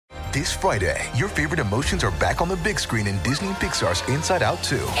This Friday, your favorite emotions are back on the big screen in Disney and Pixar's Inside Out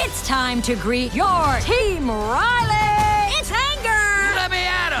 2. It's time to greet your Team Riley. It's anger. Let me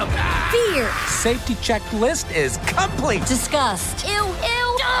at him. Fear. Safety checklist is complete. Disgust. Ew.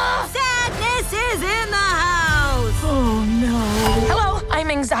 Sadness is in the house. Oh, no. Hello, I'm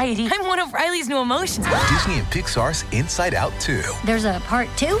anxiety. I'm one of Riley's new emotions. Disney and Pixar's Inside Out 2. There's a part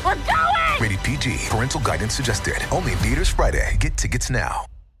 2? We're going! Rated PG. Parental guidance suggested. Only in theaters Friday. Get tickets now.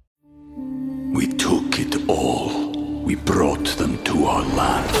 We took it all. We brought them to our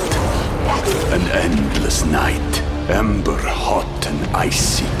land. An endless night, ember hot and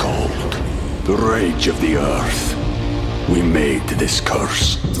icy cold. The rage of the earth. We made this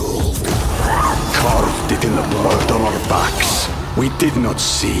curse. Carved it in the blood on our backs. We did not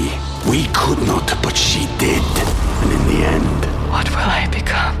see. We could not, but she did. And in the end... What will I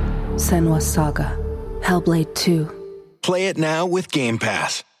become? Senua's Saga. Hellblade 2. Play it now with Game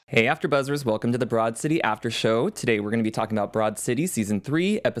Pass. Hey AfterBuzzers, welcome to the Broad City AfterShow. Today we're going to be talking about Broad City Season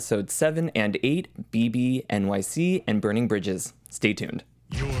 3, Episodes 7 and 8, B&B-NYC, and Burning Bridges. Stay tuned.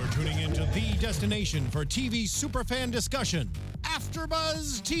 You're tuning into the destination for TV superfan discussion,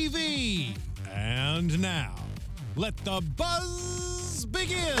 AfterBuzz TV. And now, let the buzz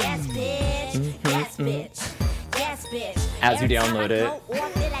begin. Yes, bitch. Yes, bitch. Yes, bitch. As you download it.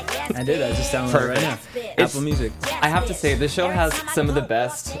 I did. I just downloaded it right now. Apple Music. I have to say, this show has some of the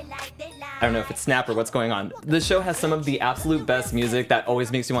best... I don't know if it's Snap or what's going on. This show has some of the absolute best music that always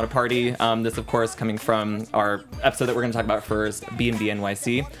makes you want to party. This, of course, coming from our episode that we're going to talk about first,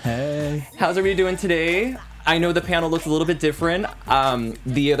 B&B-NYC. Hey. How's everybody doing today? I know the panel looks a little bit different.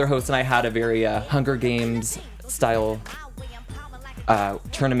 The other host and I had a very Hunger Games style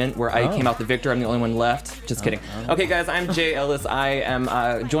tournament where I came out the victor. I'm the only one left. Just kidding. Okay, guys, I'm Jay Ellis. I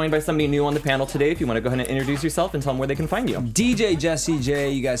am joined by somebody new on the panel today. If you want to go ahead and introduce yourself and tell them where they can find you. DJ Jesse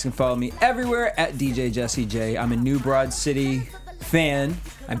J. You guys can follow me everywhere at DJ Jesse J. I'm a new Broad City fan.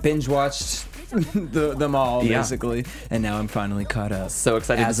 I binge watched them all, basically, and now I'm finally caught up. So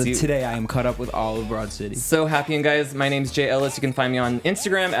excited As to see of today, I am caught up with all of Broad City. So happy. And guys, my name's Jay Ellis. You can find me on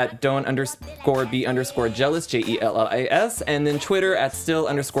Instagram at don't_be_jealous, JELLIS, and then Twitter at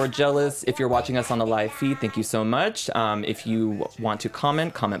still_jealous. If you're watching us on the live feed, thank you so much. If you want to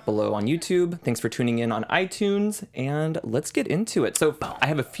comment below on YouTube. Thanks for tuning in on iTunes, and let's get into it. So I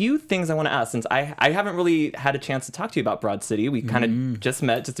have a few things I want to ask, since I haven't really had a chance to talk to you about Broad City. We kind of just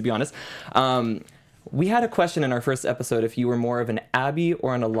met, just to be honest. We had a question in our first episode if you were more of an Abby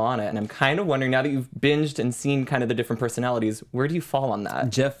or an Alana, and I'm kind of wondering, now that you've binged and seen kind of the different personalities, where do you fall on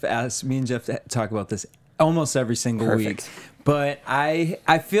that? Jeff asked me and Jeff talk about this almost every single week, but I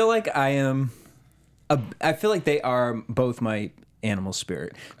feel like I feel like they are both my animal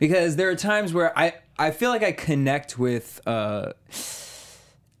spirit, because there are times where I feel like I connect with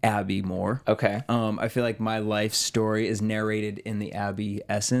Abby more. Okay. I feel like my life story is narrated in the Abby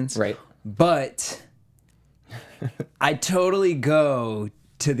essence. Right. But I totally go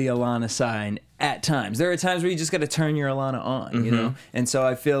to the Alana side at times. There are times where you just got to turn your Alana on, you know? And so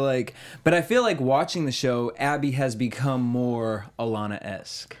I feel like watching the show, Abby has become more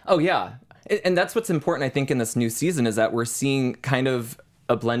Alana-esque. Oh, yeah. And that's what's important, I think, in this new season, is that we're seeing kind of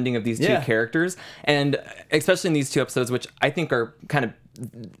a blending of these two characters, and especially in these two episodes, which I think are kind of,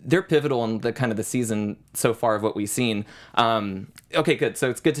 they're pivotal in the kind of the season so far of what we've seen. Okay, good. So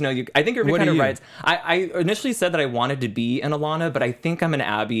it's good to know you. I think everybody kind of writes. I initially said that I wanted to be an Alana, but I think I'm an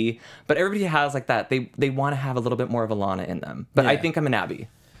Abby. But everybody has like that. They want to have a little bit more of Alana in them. But I think I'm an Abby.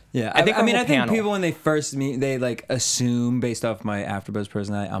 Yeah, I think people, when they first meet, they like assume based off my AfterBuzz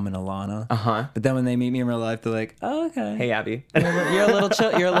personality, I'm an Alana. But then when they meet me in real life, they're like, "Oh, okay. Hey, Abby, you're a little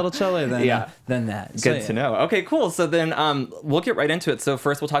chiller than that." Good to know. Okay, cool. So then we'll get right into it. So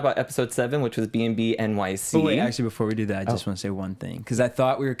first, we'll talk about episode 7, which was B&B-NYC. But wait, actually, before we do that, I just want to say one thing, because I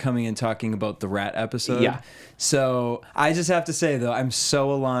thought we were coming and talking about the rat episode. Yeah. So I just have to say though, I'm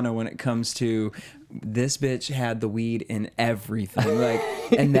so Alana when it comes to. This bitch had the weed in everything,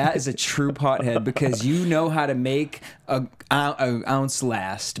 and that is a true pothead, because you know how to make a ounce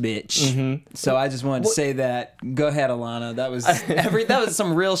last, bitch. So I just wanted to say that. Go ahead, Alana. That was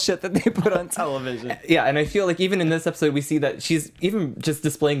some real shit that they put on television. Yeah, and I feel like even in this episode, we see that she's even just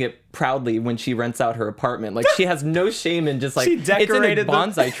displaying it proudly when she rents out her apartment. Like, she has no shame in just like, she decorated it's in a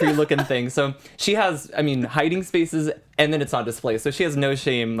bonsai tree looking thing. So she has, hiding spaces, and then it's on display. So she has no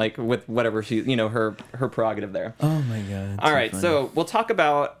shame, like, with whatever she, her prerogative there. Oh my God. All right, so we'll talk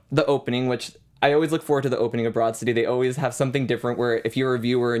about the opening, which I always look forward to the opening of Broad City. They always have something different where if you're a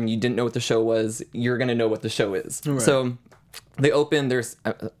viewer and you didn't know what the show was, you're going to know what the show is. Right. So they open, there's,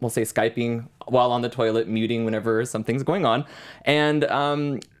 we'll say, Skyping while on the toilet, muting whenever something's going on. And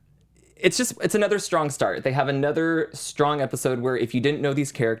it's another strong start. They have another strong episode where if you didn't know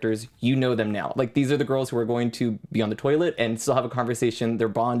these characters, you know them now. Like, these are the girls who are going to be on the toilet and still have a conversation. Their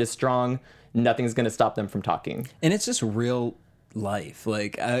bond is strong. Nothing's going to stop them from talking. And it's just real life.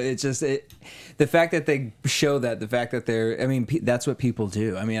 Like, the fact that they show that, the fact that that's what people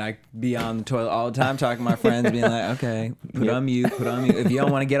do. I mean, I be on the toilet all the time talking to my friends, being like, okay, put on mute. If you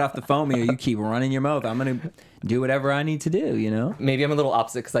don't want to get off the phone with me or you keep running your mouth, I'm going to do whatever I need to do, you know? Maybe I'm a little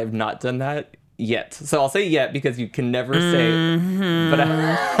opposite because I've not done that yet. So I'll say yet because you can never say.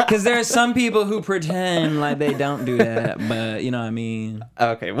 But because there are some people who pretend like they don't do that, but you know what I mean.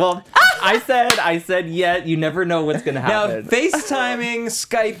 Okay, well, I said yet. You never know what's gonna happen. Now, FaceTiming,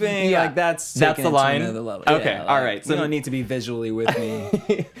 Skyping, like that's the line. To another level. Okay, yeah, all right. So you don't need to be visually with me.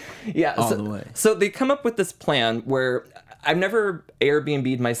 All the way. So they come up with this plan where I've never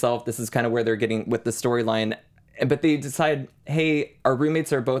Airbnb'd myself. This is kind of where they're getting with the storyline. But they decide, hey, our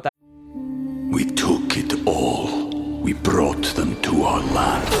roommates are both. We took it all. We brought them to our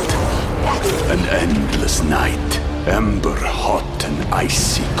land. An endless night, ember hot and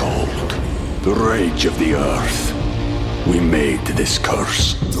icy cold. The rage of the earth. We made this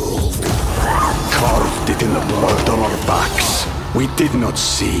curse. Carved it in the blood on our backs. We did not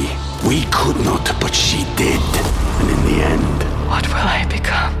see. We could not, but she did. And in the end... What will I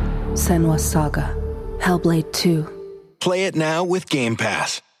become? Senwa Saga. Hellblade 2. Play it now with Game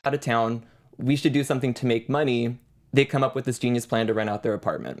Pass. Out of town, we should do something to make money. They come up with this genius plan to rent out their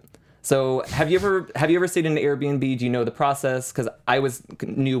apartment. So have you ever stayed in an Airbnb? Do you know the process? Because I was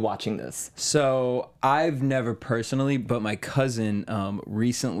new watching this. So I've never personally, but my cousin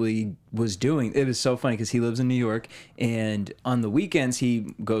recently was doing. It was so funny because he lives in New York, and on the weekends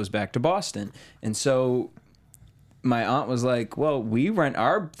he goes back to Boston, and so my aunt was like, well, we rent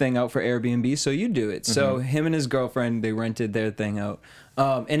our thing out for Airbnb, so you do it. Mm-hmm. So him and his girlfriend, they rented their thing out.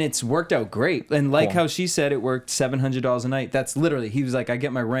 And it's worked out great. And like how she said, it worked $700 a night. That's literally, he was like, I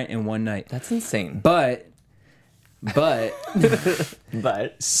get my rent in one night. That's insane. But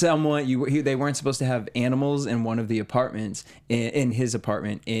someone they weren't supposed to have animals in one of the apartments in his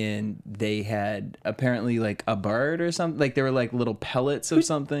apartment, and they had apparently like a bird or something. Like there were like little pellets of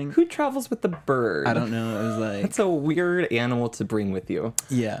something. Who travels with the bird? I don't know. It was like, it's a weird animal to bring with you.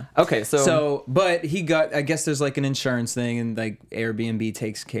 Yeah. Okay. So but he got. I guess there's like an insurance thing, and like Airbnb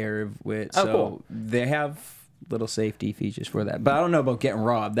takes care of it. Oh, so cool. They have little safety features for that, but I don't know about getting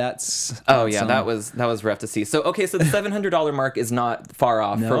robbed. That was rough to see. So the $700 mark is not far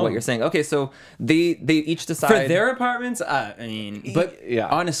off for what you're saying. Okay, so they each decide for their apartments.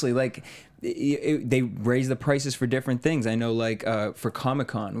 Honestly, like they raise the prices for different things. I know, like for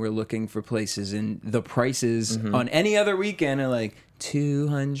Comic-Con, we're looking for places, and the prices on any other weekend are like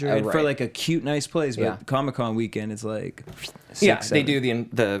 $200 for like a cute, nice place. But Comic-Con weekend, it's like $600, $700. They do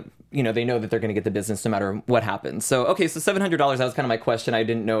the. They know that they're going to get the business no matter what happens. So, okay, so $700, that was kind of my question. I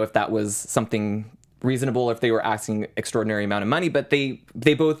didn't know if that was something reasonable, or if they were asking extraordinary amount of money, but they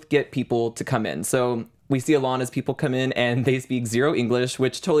both get people to come in. So we see Alana's people come in, and they speak zero English,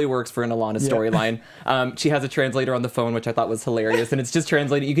 which totally works for an Alana storyline. She has a translator on the phone, which I thought was hilarious, and it's just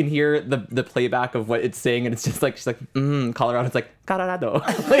translating. You can hear the playback of what it's saying, and it's just like, she's like, Colorado. It's like, Colorado.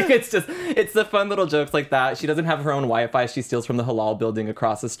 Like, it's the fun little jokes like that. She doesn't have her own Wi-Fi. She steals from the halal building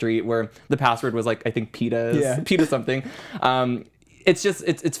across the street, where the password was like, I think PETA something.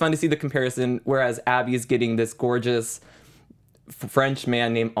 It's fun to see the comparison, whereas Abby is getting this gorgeous French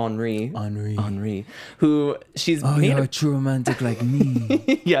man named Henri, who she's you're a true romantic like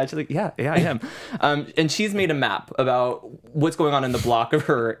me. Yeah, she's like, yeah, I am. And she's made a map about what's going on in the block of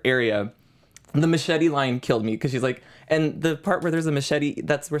her area. The machete line killed me because she's like, and the part where there's a machete,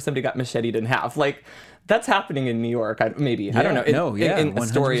 that's where somebody got macheted in half. Like, that's happening in New York. I don't know. In a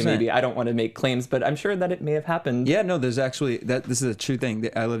story, 100%. maybe. I don't want to make claims, but I'm sure that it may have happened. Yeah, no, there's actually this is a true thing.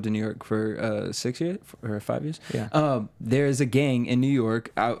 I lived in New York for 6 years or 5 years. Yeah. There's a gang in New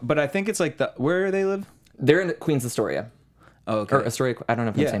York, but I think it's like where they live. They're in Queens, Astoria. Oh, okay. Or Astoria. I don't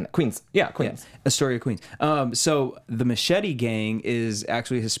know if I'm saying that. Queens. Yeah, Queens. Yeah. Astoria, Queens. So the Machete Gang is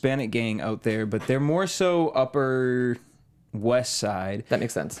actually a Hispanic gang out there, but they're more so Upper West Side. That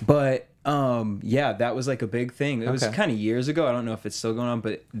makes sense. But that was like a big thing. It was kind of years ago. I don't know if it's still going on,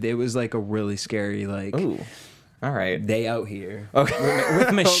 but it was like a really scary, like, ooh, all right, they out here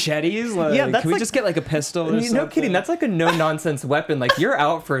with machetes. Like, can we just get like a pistol or something? No kidding, that's like a no nonsense weapon. Like, you're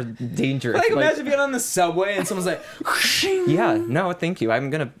out for danger. Like, imagine being on the subway and someone's like, yeah, no, thank you.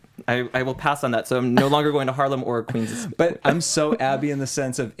 I will pass on that. So I'm no longer going to Harlem or Queens. But I'm so Abby in the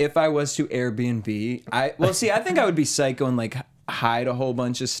sense of, if I was to Airbnb, I think I would be psycho and like hide a whole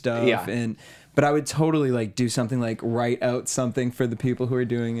bunch of stuff. Yeah. But I would totally like do something like write out something for the people who are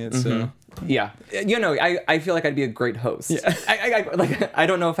doing it. So yeah, I feel like I'd be a great host. Yeah. I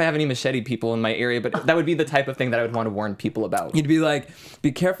don't know if I have any machete people in my area, but that would be the type of thing that I would want to warn people about. You'd be like,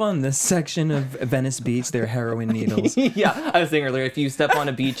 be careful in this section of Venice Beach, there are heroin needles. Yeah, I was saying earlier, if you step on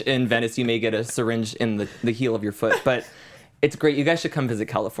a beach in Venice, you may get a syringe in the heel of your foot, but it's great. You guys should come visit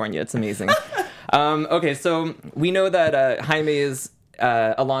California. It's amazing. Okay, so we know that Jaime is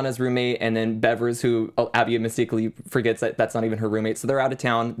Alana's roommate, and then Bevers, who Abby mistakenly forgets that that's not even her roommate. So they're out of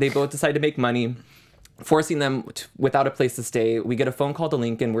town. They both decide to make money, forcing them without a place to stay. We get a phone call to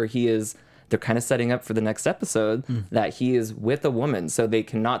Lincoln where they're kind of setting up for the next episode that he is with a woman, so they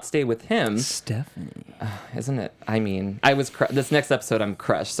cannot stay with him. Stephanie. Isn't it? I mean, this next episode I'm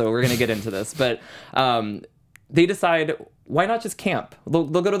crushed, so we're going to get into this. But they decide, why not just camp? They'll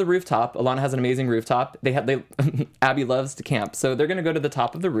go to the rooftop. Alana has an amazing rooftop. Abby loves to camp, so they're going to go to the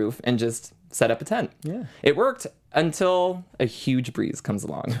top of the roof and just set up a tent. Yeah. It worked until a huge breeze comes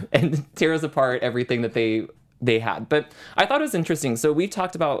along and tears apart everything that they had. But I thought it was interesting. So we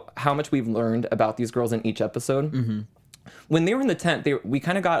talked about how much we've learned about these girls in each episode. Mm-hmm. When they were in the tent, we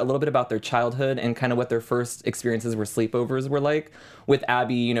kind of got a little bit about their childhood and kind of what their first experiences were sleepovers were like. With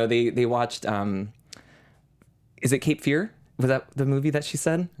Abby, they watched... is it Cape Fear? Was that the movie that she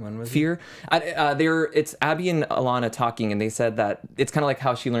said? When was Fear? It's Abby and Alana talking, and they said that it's kind of like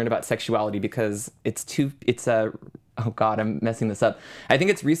how she learned about sexuality because oh God, I'm messing this up. I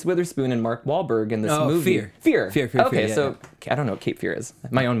think it's Reese Witherspoon and Mark Wahlberg in this movie. Fear. Okay, yeah, so I don't know what Cape Fear is.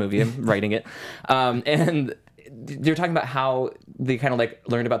 My own movie. I'm writing it. And they're talking about how they kind of like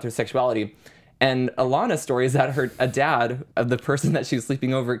learned about their sexuality. And Alana's story is that a dad of the person that she was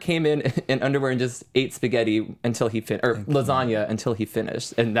sleeping over came in underwear and just ate spaghetti until he lasagna until he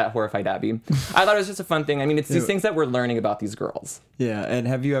finished, and that horrified Abby. I thought it was just a fun thing. I mean, it's these things that we're learning about these girls. Yeah, and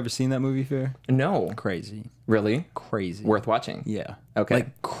have you ever seen that movie, Fear? No. Crazy. Really? Crazy. Worth watching? Yeah. Okay.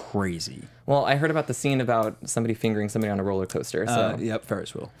 Like crazy. Well, I heard about the scene about somebody fingering somebody on a roller coaster. So. Yep,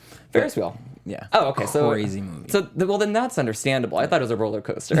 Ferris wheel. Ferris wheel? Yeah. Oh, okay. Crazy movie. So, then that's understandable. I thought it was a roller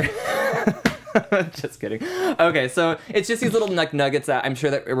coaster. Just kidding. Okay, so it's just these little nuggets that I'm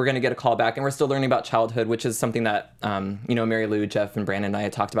sure that we're going to get a call back, and we're still learning about childhood, which is something that, Mary Lou, Jeff, and Brandon and I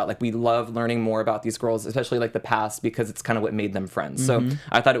had talked about. Like, we love learning more about these girls, especially like the past, because it's kind of what made them friends. So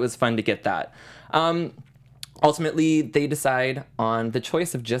I thought it was fun to get that. Ultimately, they decide on the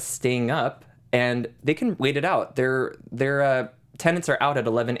choice of just staying up, and they can wait it out. Their tenants are out at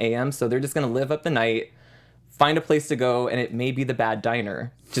 11 a.m., so they're just going to live up the night, find a place to go, and it may be the Bad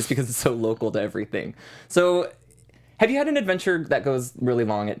Diner, just because it's so local to everything. So, have you had an adventure that goes really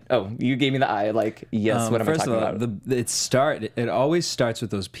long? You gave me the eye, like, yes, what am I talking about? It always starts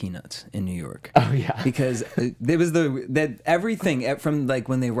with those peanuts in New York. Oh, yeah. Because there was everything from, like,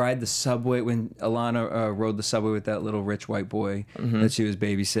 when they ride the subway, when Alana rode the subway with that little rich white boy that she was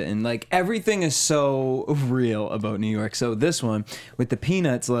babysitting, like, everything is so real about New York. So this one, with the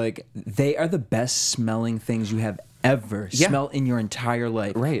peanuts, like, they are the best smelling things you have ever smelled in your entire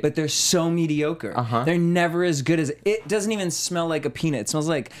life. Right. But they're so mediocre. They're never as good as... It doesn't even smell like a peanut. It smells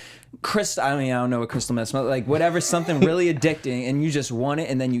like crystal... I don't know what crystal meth smells like. Whatever, something really addicting, and you just want it,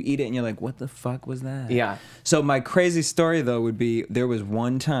 and then you eat it, and you're like, what the fuck was that? Yeah. So my crazy story, though, would be, there was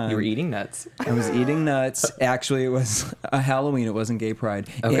one time... You were eating nuts. I was eating nuts. Actually, it was a Halloween. It wasn't Gay Pride.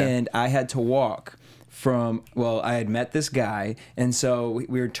 Okay. And I had to walk I had met this guy, and so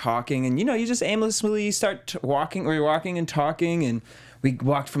we were talking, and you just aimlessly start walking. We were walking and talking, and we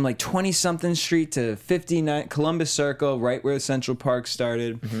walked from like 20-something Street to 59 Columbus Circle, right where Central Park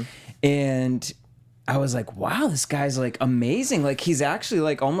started, and I was like, wow, this guy's like amazing. Like, he's actually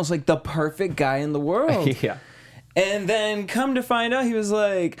like almost like the perfect guy in the world. Yeah. And then come to find out, he was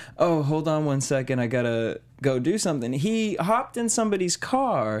like, oh, hold on one second, I gotta go do something. He hopped in somebody's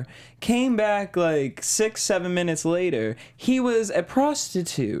car, came back like 6-7 minutes later. He was a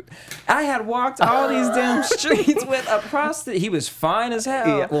prostitute. I had walked all these damn streets with a prostitute. He was fine as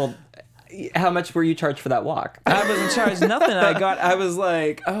hell. Yeah, well, how much were you charged for that walk? I wasn't charged nothing. I was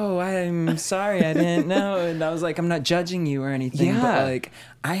like, oh, I'm sorry, I didn't know. And I was like, I'm not judging you or anything, but like,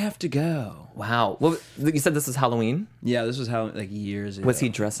 I have to go. Wow. Well, you said this was Halloween? Yeah, this was like years ago. Was he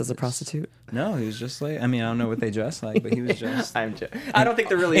dressed as a prostitute? No, he was just like, I mean, I don't know what they dress like, but he was just... I don't think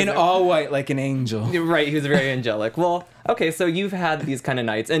they're really... In all white, like an angel. Right, he was very angelic. Well, okay, so you've had these kind of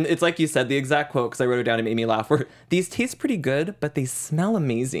nights, and it's like you said, the exact quote, because I wrote it down, it made me laugh, where these taste pretty good, but they smell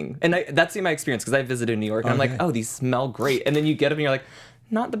amazing. And that's my experience, because I visited New York, and I'm like, oh, these smell great. And then you get them, and you're like,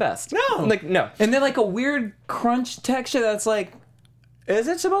 not the best. No. I'm like, no. And they're like a weird crunch texture that's like, is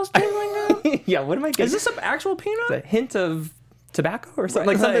it supposed to be like that? Yeah, what am I getting? Is this some actual peanut? It's a hint of tobacco or something,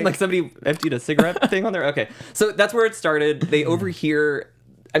 like something like somebody emptied a cigarette thing on there. Okay, so that's where it started. They overhear.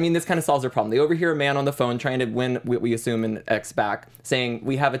 I mean, this kind of solves their problem. They overhear a man on the phone trying to win what we assume an ex back, saying,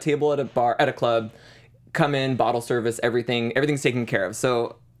 "We have a table at a club. Come in, bottle service, everything's taken care of."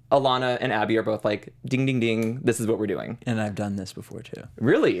 So Alana and Abby are both like, ding, ding, ding, this is what we're doing. And I've done this before, too.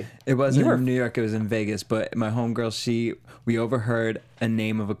 Really? It wasn't in New York, it was in Vegas. But my homegirl, we overheard a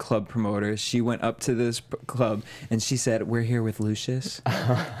name of a club promoter. She went up to this club, and she said, "We're here with Lucius."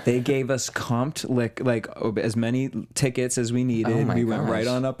 They gave us comped, like as many tickets as we needed. We went right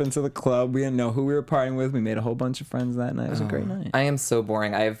on up into the club. We didn't know who we were partying with. We made a whole bunch of friends that night. It was a great night. I am so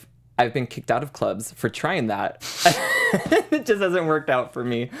boring. I've been kicked out of clubs for trying that. It just hasn't worked out for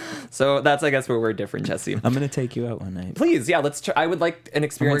me. So that's, I guess, where we're different, Jesse. I'm going to take you out one night. Please, yeah, let's try. I would like an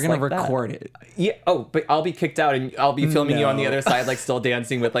experience like that. We're going to record it. Yeah. Oh, but I'll be kicked out and I'll be filming you on the other side, like still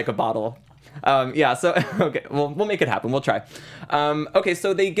dancing with like a bottle. Yeah, so, okay, we'll make it happen. We'll try. Okay,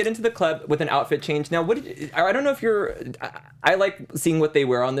 so they get into the club with an outfit change. Now, I don't know if I like seeing what they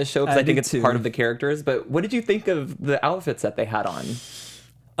wear on this show because I think it's part of the characters, but what did you think of the outfits that they had on?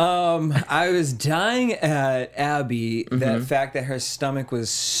 I was dying at Abby, that fact that her stomach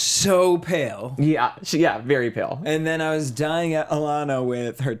was so pale. Yeah, very pale. And then I was dying at Alana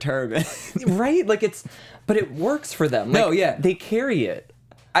with her turban. Right? Like but it works for them. Like, no, yeah. They carry it.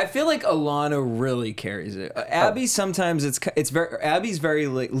 I feel like Alana really carries it. Abby sometimes Abby's very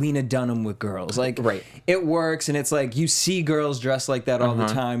like Lena Dunham with girls. Like it works, and it's like you see girls dressed like that all the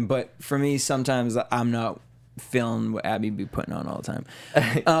time. But for me, sometimes I'm not feeling what Abby be putting on all the time.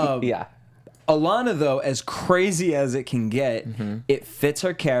 Yeah. Alana, though, as crazy as it can get, it fits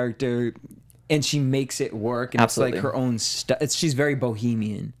her character, and she makes it work. And Absolutely. It's like her own stuff. She's very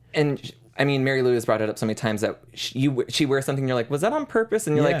bohemian. And I mean, Mary Lou has brought it up so many times that she wears something. You're like, was that on purpose?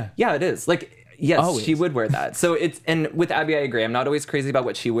 And you're like, yeah, it is. Like, yes, always. She would wear that. So and with Abby, I agree. I'm not always crazy about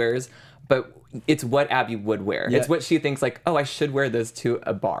what she wears, but it's what Abby would wear. Yeah. It's what she thinks like, oh, I should wear this to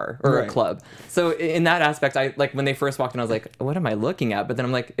a bar or a club. So in that aspect, I like when they first walked in, I was like, what am I looking at? But then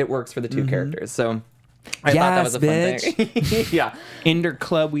I'm like, it works for the two characters. So I thought that was a fun thing. Yeah. In their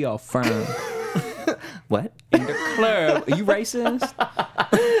club, we all firm. What? In the club. Are you racist?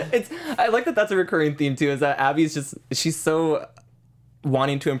 I like that that's a recurring theme too, is that Abby's she's so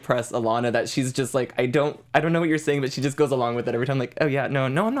wanting to impress Alana that she's just like, I don't know what you're saying, but she just goes along with it every time, like, oh yeah, no,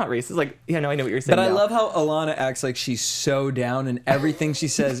 I'm not racist. Like, yeah, no, I know what you're saying. But I love how Alana acts like she's so down and everything she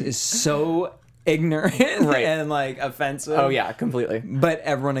says is so ignorant and like offensive. Oh yeah, completely. But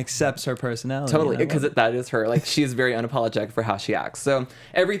everyone accepts her personality. Totally, because that is her. Like, she's very unapologetic for how she acts. So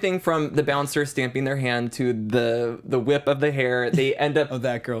everything from the bouncer stamping their hand to the whip of the hair, they end up. Oh,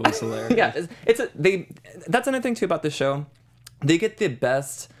 that girl was hilarious. Yeah, that's another thing too about the show. They get the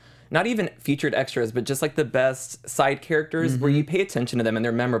best, not even featured extras, but just like the best side characters where you pay attention to them and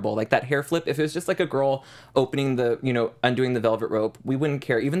they're memorable. Like that hair flip, if it was just like a girl opening undoing the velvet rope, we wouldn't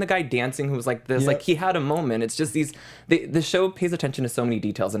care. Even the guy dancing who was like this, like he had a moment. It's just the show pays attention to so many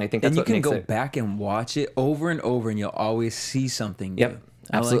details, and I think that's what makes it. And you can go back and watch it over and over, and you'll always see something new. Yep,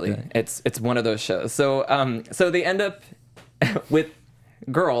 absolutely. Like it's one of those shows. So so they end up with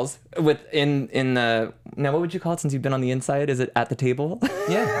girls in the now, what would you call it since you've been on the inside? Is it at the table?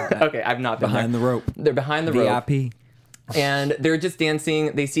 Yeah. Okay, I've not been behind there. The rope. They're behind the rope. VIP. And they're just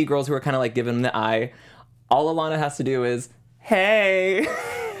dancing. They see girls who are kind of like giving them the eye. All Alana has to do is, hey.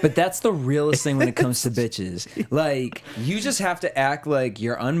 But that's the realest thing when it comes to bitches. Like, you just have to act like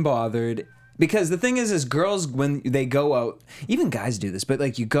you're unbothered. Because the thing is girls, when they go out, even guys do this, but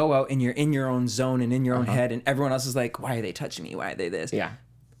like you go out and you're in your own zone and in your own head, and everyone else is like, why are they touching me? Why are they this? Yeah.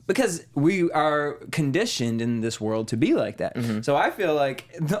 Because we are conditioned in this world to be like that. So I feel like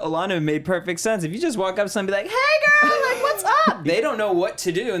Alana made perfect sense. If you just walk up to someone and be like, hey girl, like what's up? They don't know what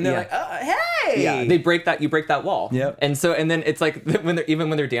to do, and they're like, hey. Yeah, you break that wall. Yep. And then it's like when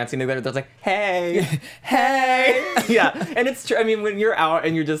they're dancing together, they're like, hey, hey. Yeah. And it's true. I mean, when you're out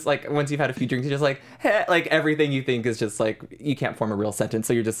and you're just like, once you've had a few drinks, you're just like, hey, like everything you think is just like, you can't form a real sentence,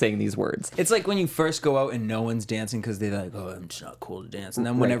 so you're just saying these words. It's like when you first go out and no one's dancing because they're like, oh, I'm just not cool to dance. And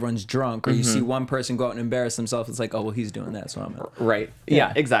then when everyone's drunk, or you see one person go out and embarrass themselves, it's like, oh, well, he's doing that, so I'm out. Right.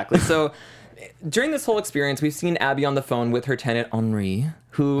 Yeah, exactly. So during this whole experience, we've seen Abby on the phone with her tenant, Henri,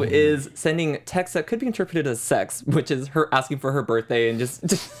 who is sending texts that could be interpreted as sex, which is her asking for her birthday and just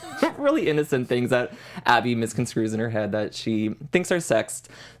really innocent things that Abby misconstrues in her head that she thinks are sexed.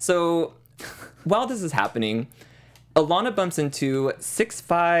 So while this is happening, Alana bumps into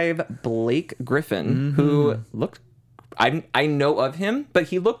 6'5" Blake Griffin, who looked I know of him, but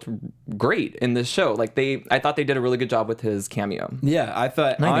he looked great in this show. Like I thought they did a really good job with his cameo. Yeah, I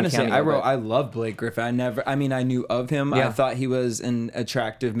thought Not even honestly, cameo, I love Blake Griffin. I knew of him. Yeah. I thought he was an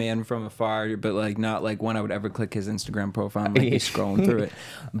attractive man from afar, but like not like one I would ever click his Instagram profile and like be scrolling through it.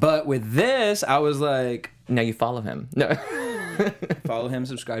 But with this, I was like, now you follow him. No. Follow him,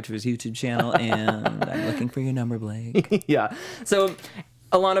 subscribe to his YouTube channel, and I'm looking for your number, Blake. Yeah. So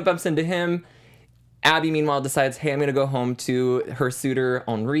Alana bumps into him. Abby, meanwhile, decides, hey, I'm going to go home to her suitor,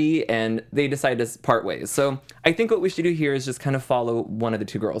 Henri, and they decide to part ways. So I think what we should do here is just kind of follow one of the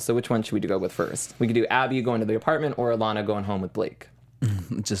two girls. So which one should we go with first? We could do Abby going to the apartment or Alana going home with Blake.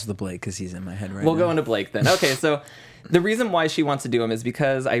 Just the Blake, because he's in my head right We'll now. go into Blake then. Okay, so the reason why she wants to do him is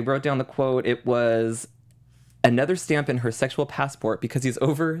because I wrote down the quote. It was another stamp in her sexual passport because he's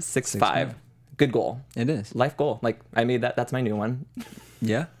over 6'5". Good goal. It is. Life goal. Like, I made that. That's my new one.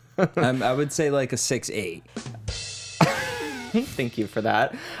 Yeah. I would say like a 6'8". Thank you for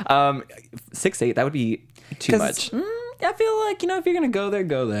that. 6'8", that would be too much. I feel like, if you're going to go there,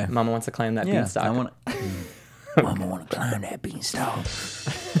 go there. Mama wants to climb that beanstalk. Mama want to climb that beanstalk.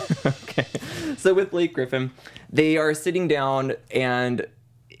 Okay. So with Blake Griffin, they are sitting down, and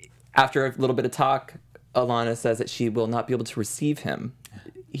after a little bit of talk, Alana says that she will not be able to receive him.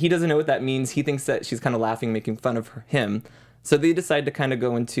 He doesn't know what that means. He thinks that she's kind of laughing, making fun of him. So they decide to kind of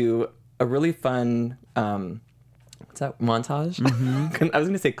go into a really fun, what's that, montage? Mm-hmm. I was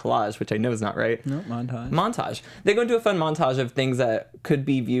going to say collage, which I know is not right. No, montage. Montage. They go into a fun montage of things that could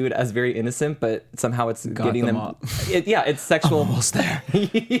be viewed as very innocent, but somehow it's getting them. It's sexual. I'm almost there.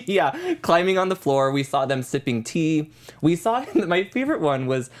 Yeah, climbing on the floor. We saw them sipping tea. We saw, my favorite one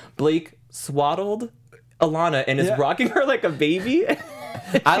was Blake swaddled Alana and is rocking her like a baby.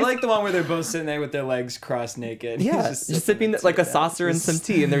 I like the one where they're both sitting there with their legs crossed naked. Yeah, just sipping like a saucer and some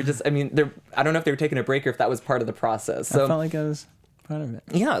tea, and they're just, I don't know if they were taking a break or if that was part of the process. So I felt like I was part of it.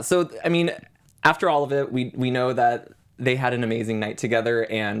 Yeah, so, after all of it, we know that they had an amazing night together,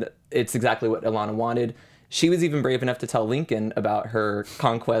 and it's exactly what Alana wanted. She was even brave enough to tell Lincoln about her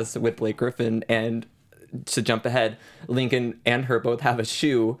conquest with Blake Griffin, and to jump ahead, Lincoln and her both have a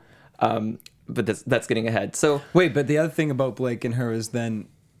shoe, but that's getting ahead. So wait, but the other thing about Blake and her is then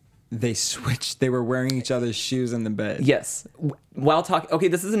they switched. They were wearing each other's shoes in the bed. Yes. While talking, okay,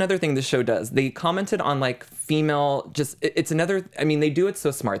 this is another thing the show does. They commented on like female, it's another, they do it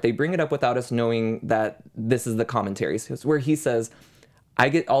so smart. They bring it up without us knowing that this is the commentary. So it's where he says, I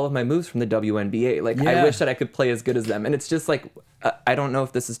get all of my moves from the WNBA. Like, I wish that I could play as good as them. And it's just like, I don't know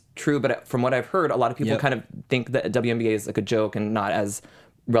if this is true, but from what I've heard, a lot of people kind of think that WNBA is like a joke and not as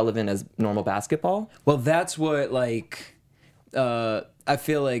relevant as normal basketball. Well, that's what I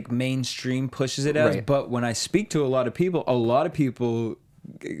feel like mainstream pushes it as. Right. But when I speak to a lot of people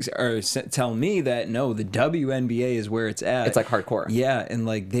are tell me that no, the WNBA is where it's at. It's like hardcore. Yeah, and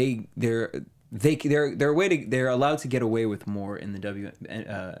like they're allowed to get away with more in the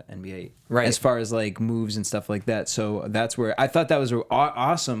WNBA, right? As far as like moves and stuff like that. So that's where I thought that was an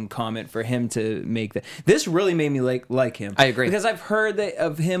awesome comment for him to make. That this really made me like him. I agree, because I've heard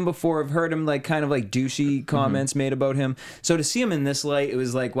of him before. I've heard him like kind of like douchey comments made about him. So to see him in this light, it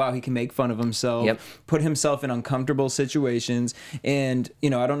was like, wow, he can make fun of himself, put himself in uncomfortable situations, and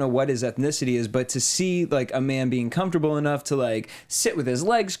I don't know what his ethnicity is, but to see like a man being comfortable enough to like sit with his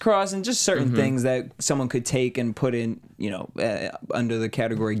legs crossed and just certain things that someone could take and put in, under the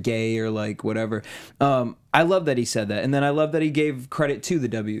category gay or like whatever. I love that he said that, and then I love that he gave credit to the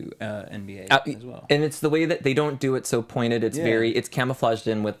WNBA as well. And it's the way that they don't do it so pointed. It's it's camouflaged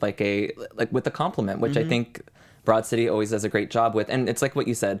in with with a compliment, which I think Broad City always does a great job with. And it's like what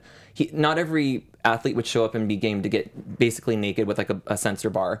you said. Not every athlete would show up and be game to get basically naked with like a sensor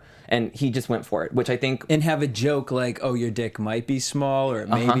bar, and he just went for it, which I think, and have a joke like, oh, your dick might be small or it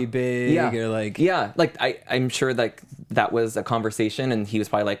may be big, or like I'm sure like that was a conversation, and he was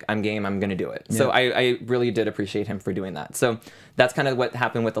probably like, I'm game, I'm gonna do it. So I really did appreciate him for doing that. So that's kind of what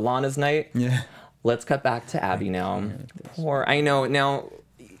happened with Alana's night. Let's cut back to Abby now. I know now.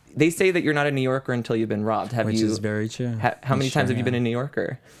 They say that you're not a New Yorker until you've been robbed. Which is very true. How many times have you been a New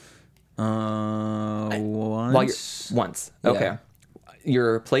Yorker? Once. Once. Okay. Yeah.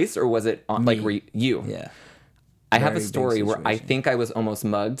 Your place, or was it on, like where you? Yeah. I have a story where I think I was almost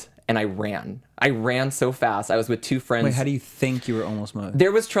mugged, and I ran. I ran so fast. I was with two friends. Wait, how do you think you were almost mugged?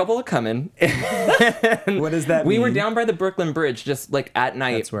 There was trouble a-coming. What does that mean? We were down by the Brooklyn Bridge, just like at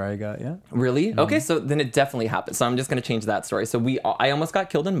night. That's where I got, Really? Okay, so then it definitely happened. So I'm just going to change that story. So I almost got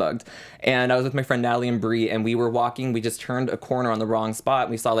killed and mugged, and I was with my friend Natalie and Bree, and we were walking. We just turned a corner on the wrong spot.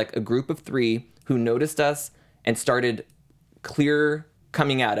 We saw like a group of 3 who noticed us and started clear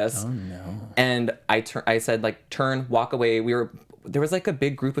coming at us. Oh no. And I said, like, turn, walk away. There was like a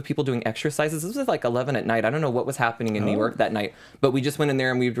big group of people doing exercises. This was like 11 at night. I don't know what was happening in New York that night, but we just went in there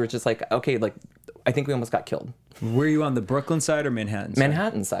and we were just like, okay, like, I think we almost got killed. Were you on the Brooklyn side or Manhattan side?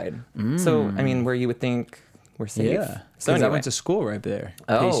 Manhattan side. So, I mean, where you would think we're safe. Yeah. So anyway. I went to school right there.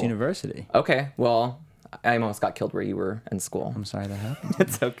 Pace University. Okay. Well, I almost got killed where you were in school. I'm sorry that happened.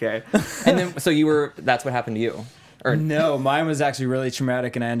 It's okay. And then, so that's what happened to you. Or no, mine was actually really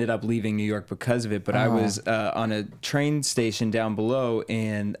traumatic, and I ended up leaving New York because of it. But I was on a train station down below,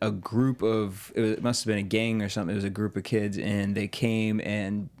 and it must have been a gang or something. It was a group of kids, and they came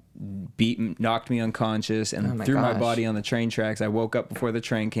and knocked me unconscious and threw my body on the train tracks. I woke up before the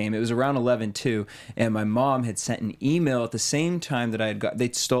train came. It was around 11 too, and my mom had sent an email at the same time that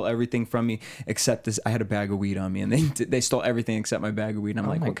they stole everything from me except this. I had a bag of weed on me, and they stole everything except my bag of weed. And I'm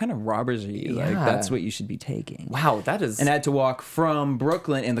like, what kind of robbers are you? Like, that's what you should be taking. Wow, that is. And I had to walk from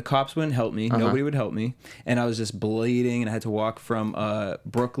Brooklyn, and the cops wouldn't help me. Nobody would help me, and I was just bleeding, and I had to walk from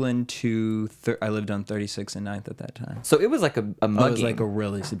Brooklyn to I lived on 36th and 9th at that time. So it was like a mugging. It was like a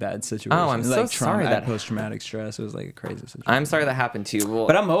really bad situation. Oh, I'm so sorry that post-traumatic stress. It was like a crazy situation. I'm sorry that happened to you. Well,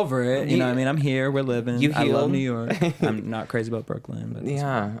 but I'm over it. You know what I mean? I'm here. We're living. You I love healed. New York. I'm not crazy about Brooklyn. But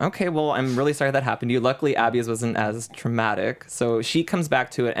yeah. Okay. Well, I'm really sorry that happened to you. Luckily, Abby's wasn't as traumatic. So she comes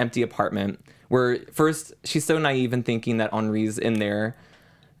back to an empty apartment where first she's so naive in thinking that Henri's in there.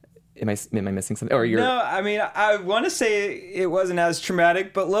 Am I missing something? Or No, I mean, I want to say it wasn't as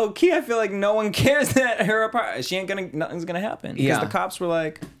traumatic, but low key, I feel like no one cares that her apartment. Nothing's gonna happen. Because the cops were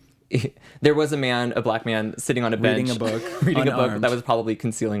like. There was a black man sitting on a bench reading a book that was probably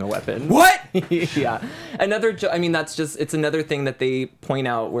concealing a weapon. What? Yeah. It's another thing that they point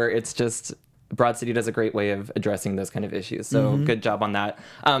out where it's just Broad City does a great way of addressing those kind of issues. So good job on that.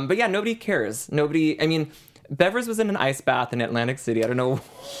 But yeah, nobody cares. Bevers was in an ice bath in Atlantic City. I don't know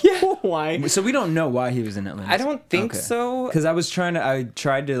why. So we don't know why he was in Atlantic City. I don't think so. Because I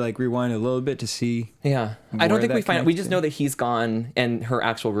tried to like rewind a little bit to see. Yeah. I don't think we find it. We just know that he's gone, and her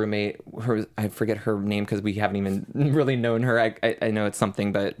actual roommate, I forget her name because we haven't even really known her. I know it's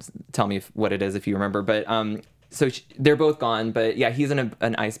something, but tell me what it is if you remember. But they're both gone, but yeah, he's in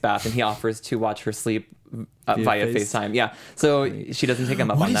an ice bath, and he offers to watch her sleep via FaceTime. Yeah. So she doesn't take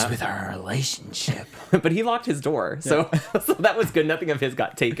him up on that. What is with our relationship? But he locked his door. So that was good. Nothing of his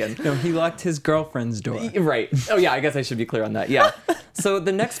got taken. No, he locked his girlfriend's door. Right. Oh, yeah. I guess I should be clear on that. Yeah. So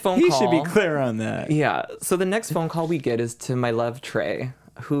the next phone call. He should be clear on that. Yeah. So the next phone call we get is to my love, Trey,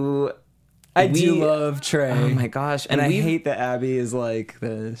 who. I do love Trey. Oh, my gosh. And I hate that Abby is like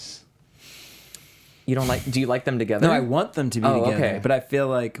this. Do you like them together? No, I want them to be together. Okay. But I feel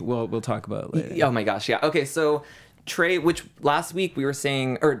like, we'll talk about it later. Oh my gosh, yeah. Okay, so Trey, which last week we were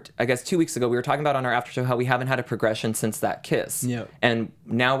saying, or I guess 2 weeks ago, we were talking about on our after show how we haven't had a progression since that kiss. Yeah. And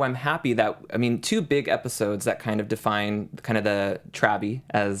now I'm happy that, 2 big episodes that kind of define kind of the Trabby,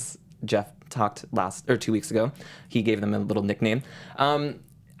 as Jeff talked 2 weeks ago. He gave them a little nickname. I'm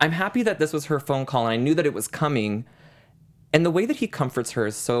happy that this was her phone call, and I knew that it was coming. And the way that he comforts her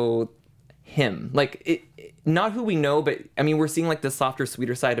is so him. Like, not who we know, but we're seeing like the softer,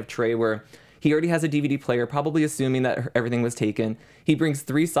 sweeter side of Trey where he already has a DVD player, probably assuming that everything was taken. He brings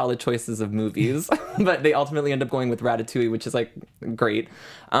 3 solid choices of movies, but they ultimately end up going with Ratatouille, which is like great.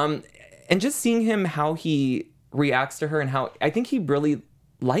 And just seeing him, how he reacts to her, and how I think he really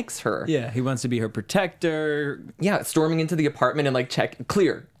likes her. Yeah, he wants to be her protector. Yeah, storming into the apartment and like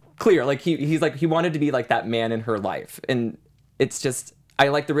clear. Like he's like, he wanted to be like that man in her life. And it's just, I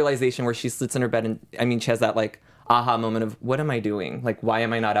like the realization where she sits in her bed and she has that like aha moment of, what am I doing? Like, why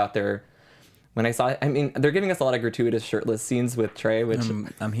am I not out there? When I saw, they're giving us a lot of gratuitous shirtless scenes with Trey, which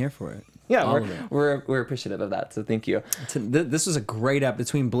I'm here for it. Yeah, we're appreciative of that. So thank you. This was a great app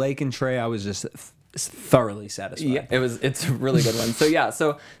between Blake and Trey. I was just thoroughly satisfied. Yeah, it's a really good one. So yeah,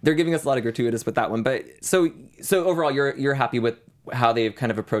 so they're giving us a lot of gratuitous with that one. But so overall, you're happy with how they've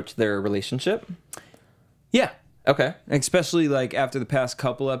kind of approached their relationship? Yeah. Okay. Especially like after the past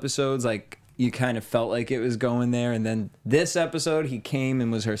couple episodes, like you kind of felt like it was going there, and then this episode he came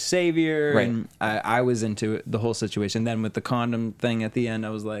and was her savior, right. And I was into it, the whole situation. Then with the condom thing at the end, I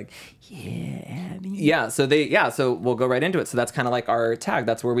was like, yeah. So we'll go right into it. So that's kind of like our tag.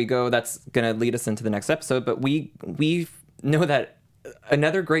 That's where we go. That's gonna lead us into the next episode. But we know that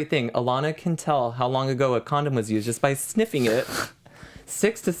another great thing, Alana can tell how long ago a condom was used just by sniffing it.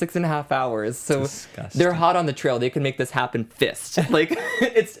 6 to 6.5 hours. So disgusting. They're hot on the trail. They can make this happen fist. Like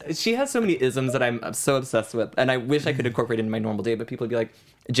she has so many isms that I'm so obsessed with, and I wish I could incorporate it in my normal day, but people would be like,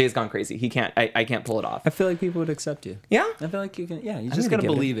 Jay's gone crazy. He can't, I can't pull it off. I feel like people would accept you. Yeah? I feel like you can, yeah, you just gotta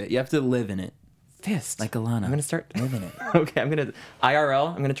believe it. You have to live in it. Fist. Like Alana. I'm gonna start moving it. Okay, I'm gonna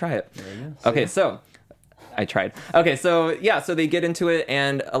IRL. I'm gonna try it. There you go. Okay, so I tried. Okay, so yeah, so they get into it,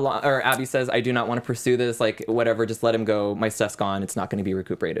 and Abby says, "I do not want to pursue this. Like, whatever, just let him go. My stuff's gone. It's not going to be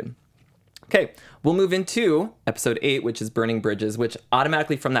recuperated." Okay, we'll move into episode 8, which is Burning Bridges, which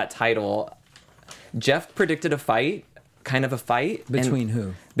automatically from that title, Jeff predicted a fight. Kind of a fight between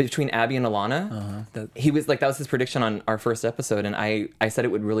who? Between Abby and Alana. He was like, that was his prediction on our first episode, and I said it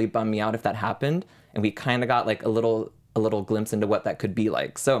would really bum me out if that happened, and we kind of got like a little glimpse into what that could be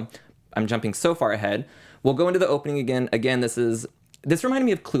like. So I'm jumping so far ahead. We'll go into the opening again. Again, this reminded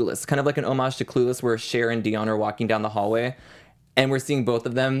me of Clueless, kind of like an homage to Clueless, where Cher and Dion are walking down the hallway, and we're seeing both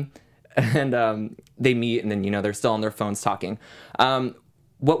of them, and they meet, and then they're still on their phones talking.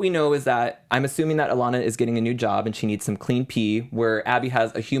 What we know is that I'm assuming that Alana is getting a new job and she needs some clean pee, where Abby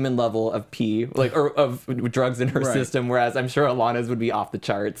has a human level of pee, or of drugs in her system, whereas I'm sure Alana's would be off the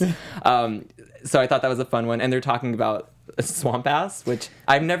charts. So I thought that was a fun one. And they're talking about swamp ass, which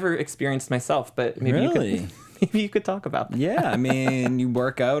I've never experienced myself, but maybe you could talk about that. Yeah, I mean, you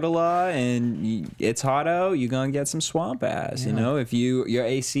work out a lot and it's hot out, you're going to get some swamp ass, If your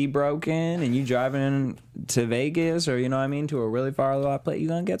AC broken and you driving to Vegas or, to a really far out place, you're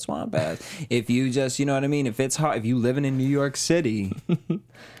going to get swamp ass. If you just, if it's hot, if you living in New York City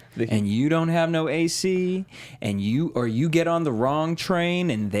and you don't have no AC and you get on the wrong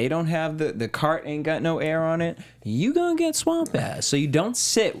train and they don't have the cart ain't got no air on it, you going to get swamp ass. So you don't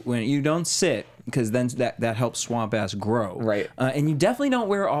sit because then that helps swamp ass grow. Right. And you definitely don't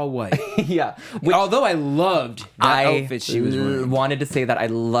wear all white. Yeah. Although I loved that outfit she was wearing. I wanted to say that I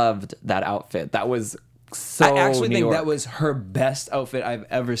loved that outfit. That was so I actually New think York. That was her best outfit I've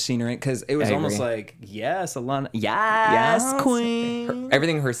ever seen her in, because it was almost like, yes, Alana. Yes, queen.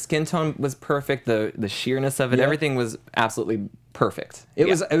 Her skin tone was perfect. The sheerness of it, everything was absolutely perfect. It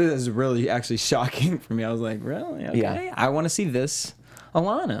was really actually shocking for me. I was like, really? Okay. Yeah. I want to see this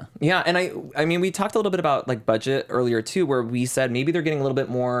Alana. Yeah, and I mean, we talked a little bit about like budget earlier too, where we said maybe they're getting a little bit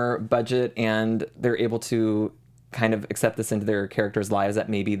more budget and they're able to kind of accept this into their characters' lives, that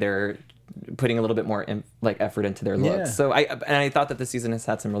maybe they're putting a little bit more effort into their looks. Yeah. So I thought that this season has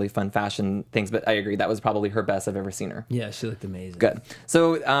had some really fun fashion things, but I agree that was probably her best I've ever seen her. Yeah, she looked amazing. Good.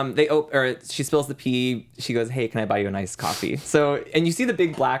 So she spills the pee. She goes, "Hey, can I buy you a nice coffee?" So, and you see the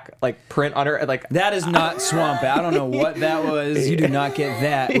big black like print on her, like that is not swamp ass. I don't know what that was. You do not get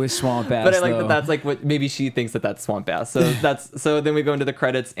that with swamp ass. But I like that that's like what maybe she thinks that's swamp ass. So so then we go into the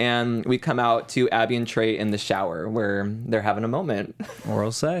credits and we come out to Abby and Trey in the shower where they're having a moment.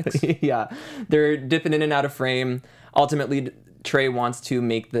 Oral sex. Yeah. They're dipping in and out of frame. Ultimately, Trey wants to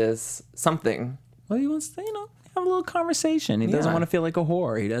make this something. Well, he wants to, have a little conversation. He doesn't want to feel like a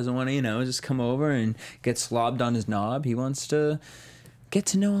whore. He doesn't want to, just come over and get slobbed on his knob. He wants to get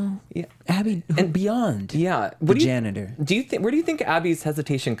to know Abby and beyond. Yeah. Janitor. Where do you think Abby's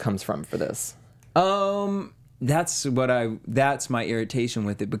hesitation comes from for this? That's my irritation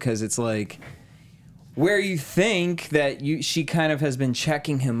with it, because it's like, where you think that she kind of has been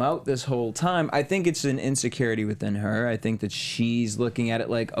checking him out this whole time, I think it's an insecurity within her. I think that she's looking at it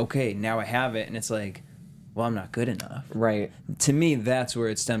like, okay, now I have it, and it's like, well, I'm not good enough. Right. To me, that's where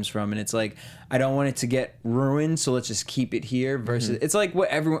it stems from, and it's like, I don't want it to get ruined, so let's just keep it here. Versus, it's like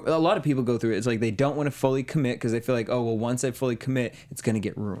what a lot of people go through. It's like they don't want to fully commit because they feel like, oh, well, once I fully commit, it's gonna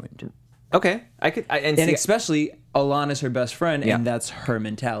get ruined. Okay, and especially Alana's her best friend, and that's her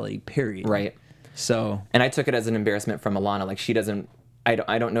mentality. Period. Right. So, and I took it as an embarrassment from Alana. Like, she doesn't, I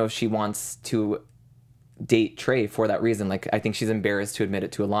don't know if she wants to date Trey for that reason. Like, I think she's embarrassed to admit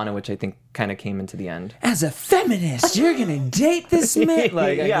it to Alana, which I think kind of came into the end. As a feminist, you're gonna date this man?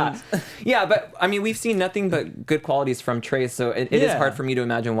 Like, yeah, but I mean, we've seen nothing but good qualities from Trey, so it is hard for me to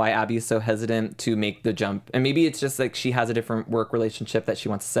imagine why Abby is so hesitant to make the jump. And maybe it's just like she has a different work relationship that she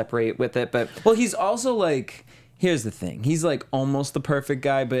wants to separate with it. But well, he's also like, here's the thing. He's like almost the perfect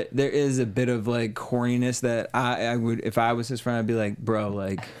guy, but there is a bit of like corniness that I would, if I was his friend, I'd be like, bro,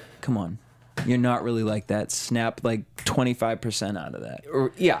 like, come on. You're not really like that. Snap like 25% out of that.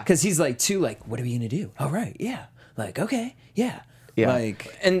 Yeah. Because he's like, too, like, what are we going to do? All right. Yeah. Like, okay. Yeah. Yeah.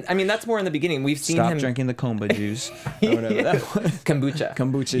 Like, and I mean, that's more in the beginning. We've seen him drinking the kombucha juice or whatever that was.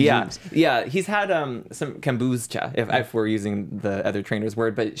 Kombucha juice. Yeah. He's had some kombucha, if we're using the other trainer's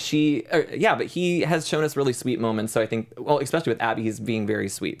word, but he has shown us really sweet moments. So I think, well, especially with Abby, he's being very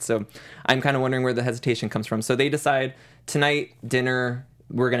sweet. So I'm kind of wondering where the hesitation comes from. So they decide tonight, dinner,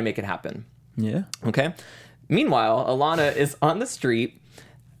 we're going to make it happen. Yeah. Okay. Meanwhile, Alana is on the street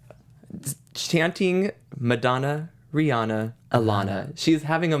chanting Madonna, Rihanna, Alana. She's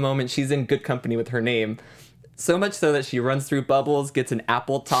having a moment. She's in good company with her name. So much so that she runs through bubbles, gets an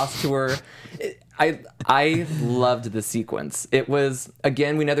apple tossed to her. I loved the sequence. It was,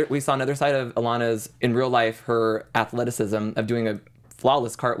 again, we saw another side of Alana's, in real life, her athleticism of doing a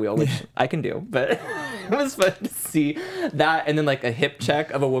flawless cartwheel, which I can do, but it was fun to see that. And then like a hip check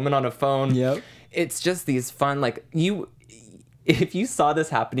of a woman on a phone. Yep. It's just these fun, like if you saw this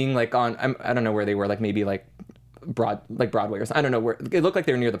happening like on, I don't know where they were, like maybe like Broadway or something. I don't know where. It looked like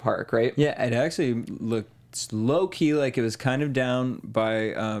they were near the park, right? Yeah, it actually looked low key, like it was kind of down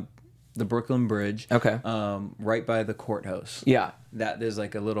by the Brooklyn Bridge. Okay. Right by the courthouse. Yeah. That there's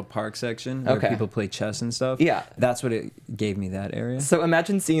like a little park section where people play chess and stuff. Yeah. That's what it gave me, that area. So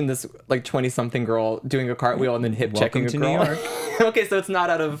imagine seeing this like 20-something girl doing a cartwheel and then hip checking a girl. Welcome to New York. Okay, so it's not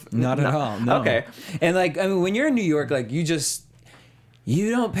out of... Not at all, no. Okay. And like, I mean, when you're in New York, like you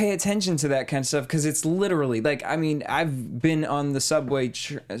don't pay attention to that kind of stuff because it's literally like, I mean, I've been on the subway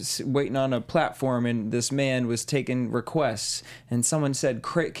waiting on a platform and this man was taking requests and someone said,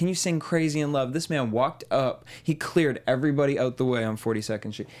 can you sing Crazy in Love? This man walked up, he cleared everybody out the way on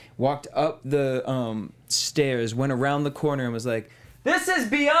 42nd Street, walked up the stairs, went around the corner and was like, this is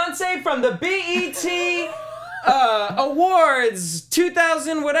Beyonce from the BET Awards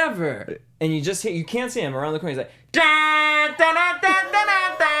 2000 whatever. And you can't see him around the corner. He's like,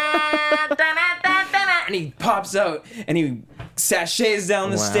 and he pops out and he sachets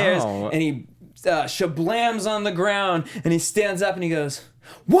down the stairs and he shablams on the ground and he stands up and he goes,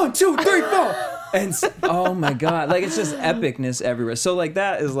 1, 2, 3, 4. And oh my God, like it's just epicness everywhere. So like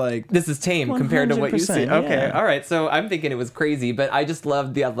that is like, this is tame compared to what you see. Okay, yeah. All right. So I'm thinking it was crazy, but I just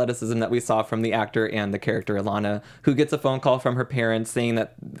loved the athleticism that we saw from the actor and the character Alana, who gets a phone call from her parents saying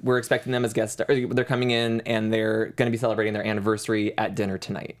that we're expecting them as guests. Or they're coming in and they're going to be celebrating their anniversary at dinner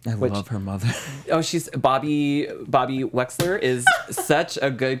tonight. I love her mother. Oh, she's Bobby Wexler is such a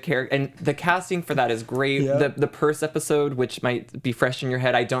good character, and the casting for that is great. Yep. The purse episode, which might be fresh in your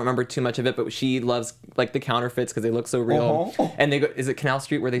head, I don't remember too much of it, but she loves like the counterfeits because they look so real. And they go, is it Canal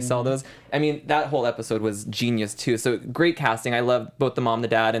Street where they sell those? I mean, that whole episode was genius too. So great casting. I love both the mom, the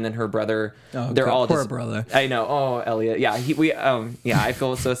dad, and then her brother. They're all poor just, brother. I know. Oh, Elliot. Yeah, I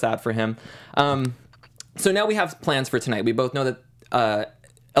feel so sad for him. So now we have plans for tonight. We both know that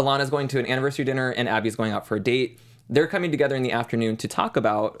Alana's going to an anniversary dinner and Abby's going out for a date. They're coming together in the afternoon to talk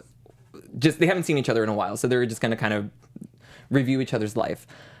about they haven't seen each other in a while, so they're just going to kind of review each other's life.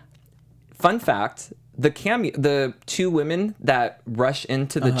 Fun fact, the two women that rush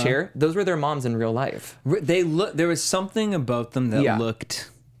into the chair, those were their moms in real life. There was something about them that looked...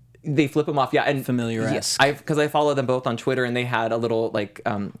 They flip them off, and familiar-esque. Because I follow them both on Twitter, and they had a little like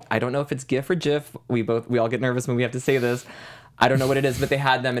I don't know if it's GIF or GIF. We all get nervous when we have to say this. I don't know what it is, but they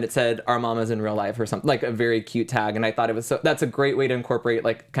had them, and it said "Our Mamas in Real Life" or something, like a very cute tag. And I thought it was that's a great way to incorporate,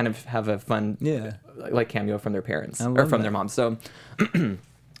 like, kind of have a fun like cameo from their parents or from their moms. So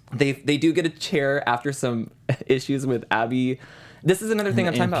they do get a chair after some issues with Abby. This is another thing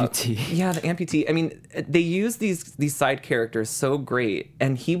I'm talking about. Yeah, the amputee. I mean, they use these side characters so great,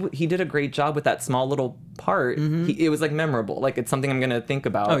 and he did a great job with that small little part. It was like memorable. Like it's something I'm gonna think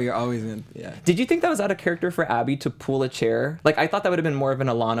about. Oh, you're always gonna. Yeah. Did you think that was out of character for Abby to pull a chair? Like I thought that would have been more of an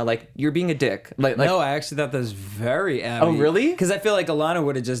Alana. Like you're being a dick. Like no, I actually thought that was very Abby. Oh, really? Because I feel like Alana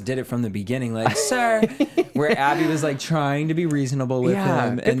would have just did it from the beginning, like sir, where Abby was like trying to be reasonable with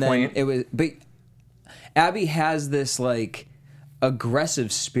him, and then it was. But Abby has this like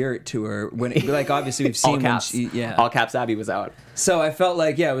aggressive spirit to her when like obviously we've seen all caps. All caps Abby was out. So I felt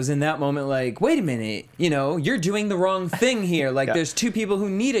like it was in that moment like, wait a minute, you're doing the wrong thing here. Like there's two people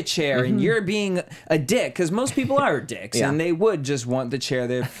who need a chair and you're being a dick because most people are dicks and they would just want the chair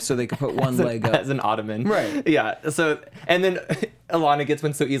there so they could put one leg up as an ottoman. Right. Yeah. So and then Alana gets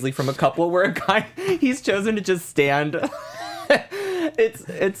one so easily from a couple where a guy he's chosen to just stand.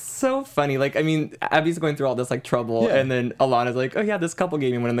 It's so funny. Like, I mean, Abby's going through all this like trouble, and then Alana's like, "Oh yeah, this couple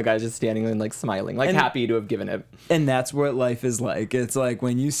gave me one," and the guy's just standing and like smiling, like happy to have given it. And that's what life is like. It's like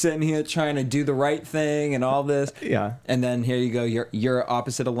when you sitting here trying to do the right thing and all this, and then here you go, your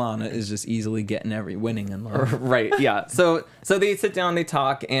opposite Alana is just easily getting winning in love. Right? Yeah. So they sit down, they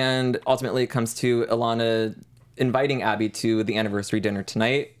talk, and ultimately it comes to Alana inviting Abby to the anniversary dinner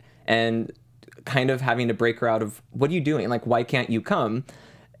tonight, and kind of having to break her out of, what are you doing? Like, why can't you come?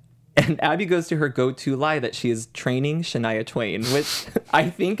 And Abby goes to her go-to lie that she is training Shania Twain, which I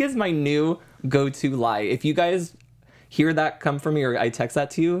think is my new go-to lie. If you guys hear that come from me or I text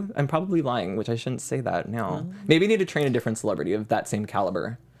that to you, I'm probably lying, which I shouldn't say that now. Maybe I need to train a different celebrity of that same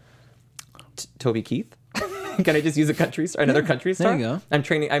caliber. Toby Keith? Can I just use another country star? There you go.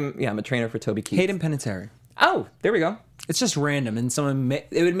 I'm a trainer for Toby Keith. Hayden Panettiere. Oh, there we go. It's just random, and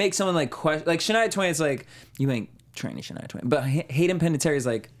it would make someone like question, like Shania Twain. It's like, you ain't training Shania Twain, but Hayden Panettiere is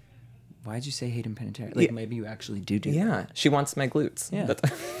like, why'd you say Hayden Panettiere? Like, maybe you actually do that. Yeah, she wants my glutes. Yeah.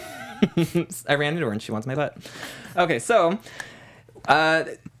 I ran into her and she wants my butt. Okay, so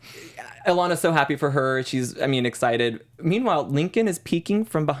Alana's so happy for her. She's, excited. Meanwhile, Lincoln is peeking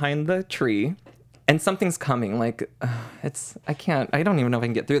from behind the tree and something's coming. Like, I don't even know if I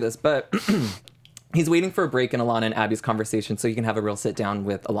can get through this, but he's waiting for a break in Alana and Abby's conversation so he can have a real sit down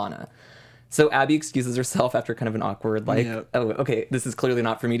with Alana. So Abby excuses herself after kind of an awkward, oh, okay, this is clearly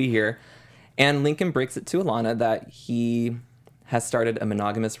not for me to hear. And Lincoln breaks it to Alana that he has started a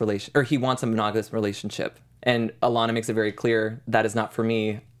monogamous he wants a monogamous relationship. And Alana makes it very clear, that is not for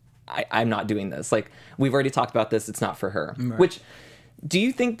me. I'm not doing this. Like, we've already talked about this. It's not for her. Right. Which, do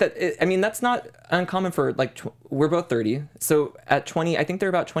you think that, that's not uncommon for, like, we're both 30. So at 20, I think they're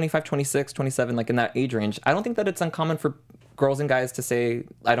about 25, 26, 27, like in that age range. I don't think that it's uncommon for girls and guys to say,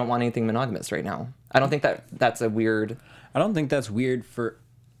 I don't want anything monogamous right now. I don't think that that's a weird... I don't think that's weird for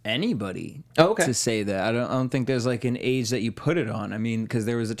anybody to say that. I don't think there's like an age that you put it on. Because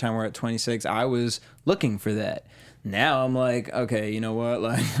there was a time where at 26, I was looking for that. Now I'm like, okay, you know what?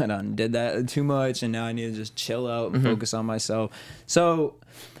 Like, I done did that too much, and now I need to just chill out and focus on myself. So,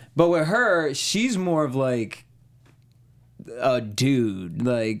 but with her, she's more of like a dude,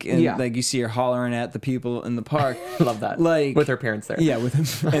 like, and like you see her hollering at the people in the park. Love that. Like, with her parents there. Yeah, with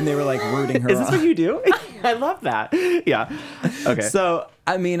him, and they were like rooting her on. Is this what you do? I love that. Yeah. Okay. So,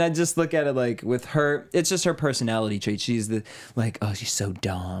 I just look at it like with her, it's just her personality trait. She's she's so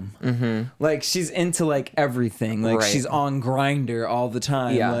dumb. Mm-hmm. Like, she's into like everything. Like, she's on Grindr all the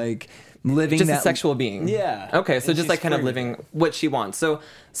time. Yeah. Like, living just that a sexual being. Yeah. Okay. So just like kind of living what she wants. So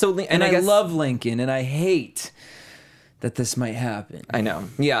and I love Lincoln, and I hate that this might happen. I know.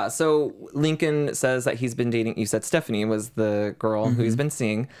 Yeah. So Lincoln says that he's been dating, you said Stephanie was the girl who he's been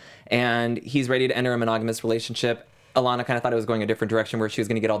seeing, and he's ready to enter a monogamous relationship. Alana kind of thought it was going a different direction where she was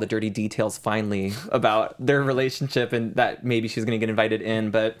going to get all the dirty details finally about their relationship and that maybe she was going to get invited in.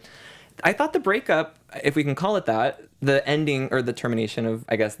 But I thought the breakup, if we can call it that, the ending or the termination of,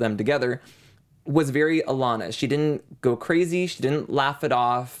 I guess, them together was very Alana. She didn't go crazy. She didn't laugh it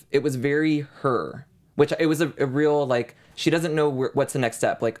off. It was very her. Which it was a real, like, she doesn't know what's the next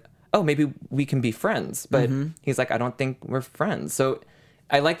step. Like, oh, maybe we can be friends. But he's like, I don't think we're friends. So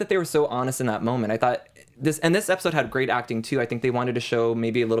I like that they were so honest in that moment. I thought this episode had great acting too. I think they wanted to show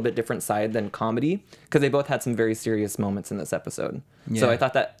maybe a little bit different side than comedy because they both had some very serious moments in this episode. Yeah. So I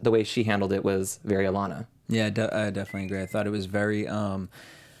thought that the way she handled it was very Alana. Yeah, I definitely agree. I thought it was very...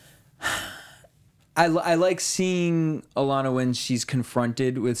 I like seeing Alana when she's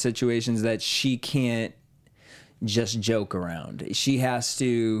confronted with situations that she can't just joke around. She has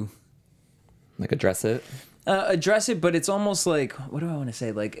to... Like address it? Address it, but it's almost like... What do I want to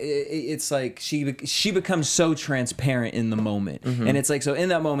say? Like, it's like she becomes so transparent in the moment. Mm-hmm. And it's like, so in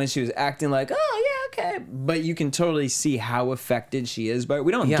that moment, she was acting like, oh, yeah, okay. But you can totally see how affected she is. But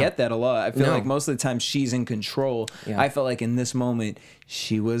we don't get that a lot. I feel like most of the time she's in control. Yeah. I felt like in this moment,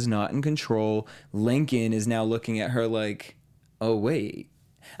 she was not in control. Lincoln is now looking at her like, oh, wait.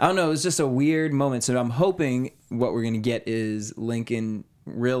 I don't know. It was just a weird moment. So I'm hoping what we're going to get is Lincoln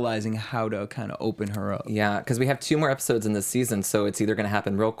realizing how to kind of open her up. Yeah, because we have 2 more episodes in this season, so it's either going to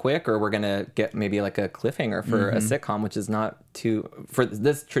happen real quick or we're going to get maybe like a cliffhanger for a sitcom, which is not too... For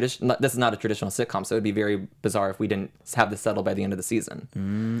this tradition, this is not a traditional sitcom, so it would be very bizarre if we didn't have this settled by the end of the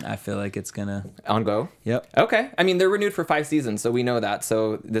season. I feel like it's going to... On go? Yep. Okay. I mean, they're renewed for 5 seasons, so we know that.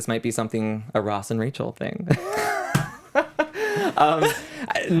 So this might be something, a Ross and Rachel thing.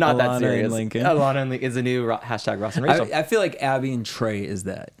 Not Alana that serious. And Lincoln. Alana and Lincoln is a new hashtag Ross and Rachel. I feel like Abby and Trey is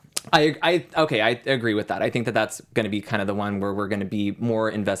that. I agree with that. I think that that's going to be kind of the one where we're going to be more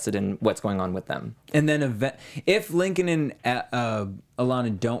invested in what's going on with them. And then if Lincoln and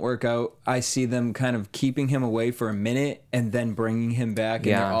Alana don't work out, I see them kind of keeping him away for a minute and then bringing him back,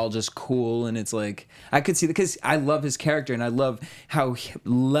 and they're all just cool. And it's like, I could see that because I love his character and I love how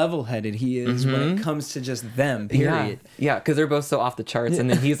level-headed he is when it comes to just them, period. Yeah, because they're both so off the charts. And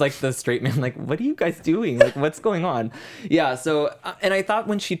then he's like the straight man, like, what are you guys doing? Like, what's going on? Yeah, so, and I thought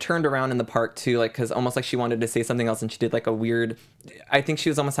when she turned around in the park too, like, because almost like she wanted to say something else and she did like a weird, I think she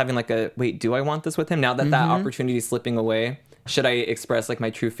was almost having like a, wait, do I want this with him? Now that that opportunity is slipping away, should I express like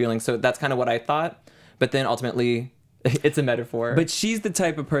my true feelings? So that's kind of what I thought. But then ultimately, it's a metaphor. But she's the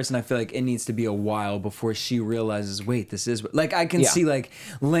type of person I feel like it needs to be a while before she realizes, wait, this is... Like, I can see, like,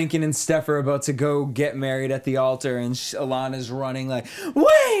 Lincoln and Steph are about to go get married at the altar, and Alana's running, like,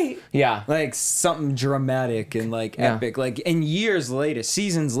 wait! Yeah. Like, something dramatic and, like, epic. Like, and years later,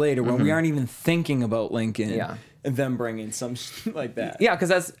 seasons later, when we aren't even thinking about Lincoln... And them bringing some like that. Yeah,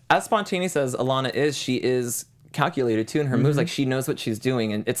 because as spontaneous as Alana is, she is calculated too in her moves. Like she knows what she's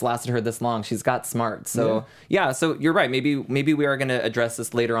doing, and it's lasted her this long. She's got smart. So so you're right. Maybe we are going to address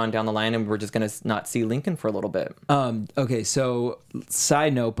this later on down the line, and we're just going to not see Lincoln for a little bit. Okay, so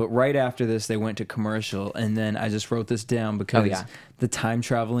side note, but right after this, they went to commercial, and then I just wrote this down because the time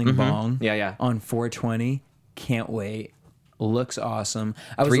traveling bong on 420, can't wait. Looks awesome.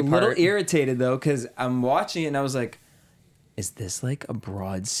 I was a little irritated though because I'm watching it and I was like, is this like a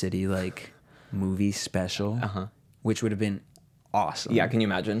Broad City like movie special? Which would have been awesome. Yeah, can you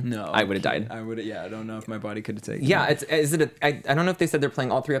imagine? No, I would have died. I would. Yeah, I don't know if my body could have taken. Yeah, it. I don't know if they said they're playing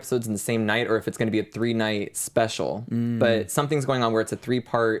all 3 episodes in the same night or if it's going to be a 3-night special. But something's going on where it's a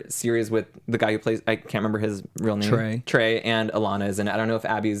 3-part series with the guy who plays, I can't remember his real name. Trey and Alana is in it. I don't know if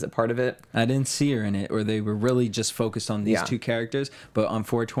Abby's a part of it. I didn't see her in it, or they were really just focused on these 2 characters. But on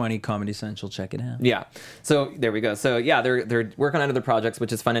 420 Comedy Central, check it out. Yeah. So there we go. So yeah, they're working on other projects,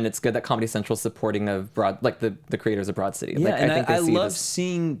 which is fun, and it's good that Comedy Central's supporting of the creators of Broad City. Yeah, like, and I think I love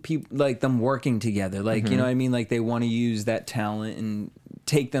seeing people like them working together, like you know what I mean, like they want to use that talent and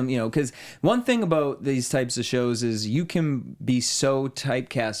take them, because one thing about these types of shows is you can be so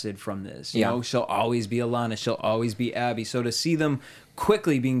typecasted from this, you know, she'll always be Alana, she'll always be Abby, so to see them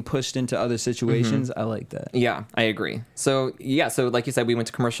quickly being pushed into other situations, I like that. Yeah, I agree. So like you said, we went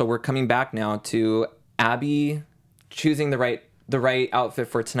to commercial. We're coming back now to Abby choosing the right outfit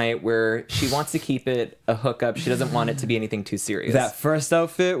for tonight, where she wants to keep it a hookup. She doesn't want it to be anything too serious. That first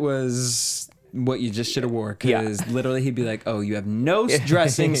outfit was what you just should have wore, because literally he'd be like, oh, you have no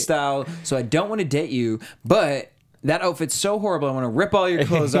dressing style, so I don't want to date you, but that outfit's so horrible, I want to rip all your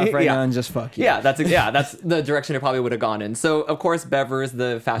clothes off right now and just fuck you. That's the direction it probably would have gone in. So of course Bevers,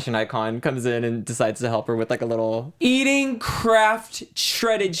 the fashion icon, comes in and decides to help her with like a little eating Kraft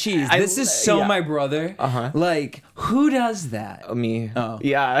shredded cheese. This is so my brother. Like, who does that? Me. Oh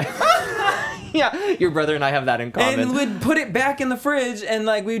yeah. Yeah, your brother and I have that in common. And we'd put it back in the fridge, and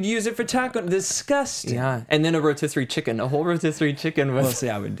like we'd use it for taco. Disgusting. Yeah, and then a rotisserie chicken, a whole rotisserie chicken. Well, see,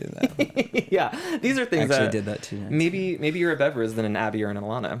 I would do that. Yeah, these are things. Actually, did that too. Maybe you're a Bevers than an Abby or an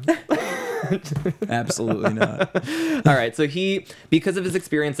Alana. Absolutely not. All right, so because of his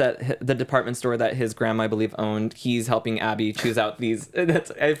experience at the department store that his grandma, I believe, owned, he's helping Abby choose out these.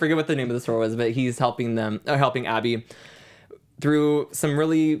 I forget what the name of the store was, but he's helping Abby through some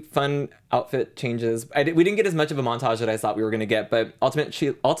really fun outfit changes. We didn't get as much of a montage that I thought we were going to get, but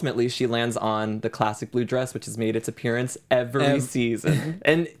ultimately she lands on the classic blue dress, which has made its appearance every season.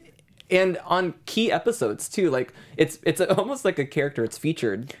 And on key episodes too. Like it's almost like a character. It's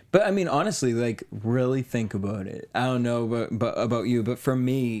featured. But I mean, honestly, like really think about it. I don't know about you, but for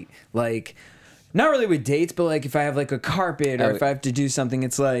me, like not really with dates, but like if I have like a carpet or if I have to do something,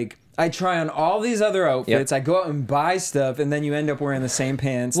 it's like I try on all these other outfits. I go out and buy stuff, and then you end up wearing the same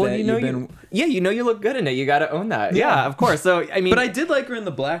pants. Well, you look good in it. You got to own that. Yeah, of course. So I mean, but I did like her in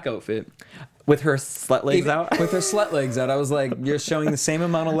the black outfit. With her slut legs out? With her slut legs out. I was like, you're showing the same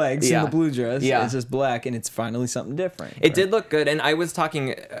amount of legs in the blue dress. Yeah. It's just black, and it's finally something different. It did look good, and I was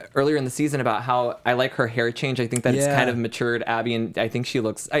talking earlier in the season about how I like her hair change. I think that it's kind of matured Abby, and I think she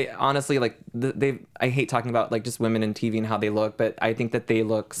looks... I honestly, like, I hate talking about, like, just women in TV and how they look, but I think that they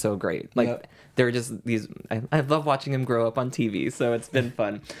look so great. Like, they're just these... I love watching them grow up on TV, so it's been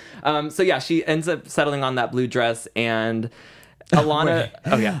fun. She ends up settling on that blue dress, and...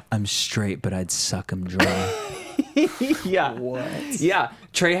 Alana, I'm straight, but I'd suck him dry. What? Yeah,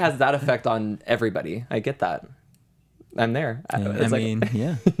 Trey has that effect on everybody. I get that. I'm there.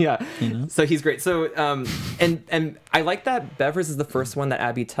 Yeah. You know? So he's great. So and I like that Bevers is the first one that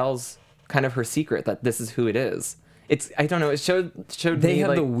Abby tells kind of her secret, that this is who it is. I don't know. It showed they have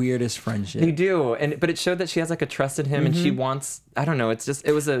like, the weirdest friendship. They do, but it showed that she has like a trust in him, and she wants. I don't know.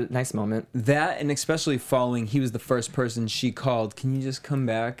 It was a nice moment. That, and especially following, he was the first person she called. Can you just come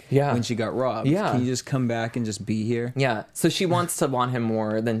back? Yeah. When she got robbed. Yeah. Can you just come back and just be here? Yeah. So she wants to want him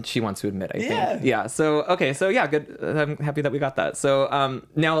more than she wants to admit. I think. Yeah. So okay. So yeah, good. I'm happy that we got that. So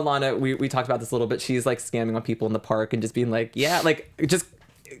now Alana, we talked about this a little bit. She's like scamming on people in the park and just being like, just.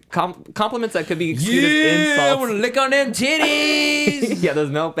 Compliments that could be skewed as insults. I want to lick on them titties. Yeah, those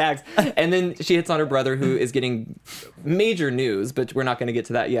milk bags. And then she hits on her brother, who is getting major news, but we're not going to get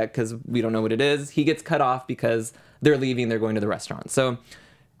to that yet because we don't know what it is. He gets cut off because they're leaving. They're going to the restaurant. So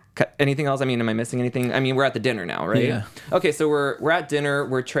anything else? I mean, am I missing anything? I mean, we're at the dinner now, right? Yeah. Okay, so we're at dinner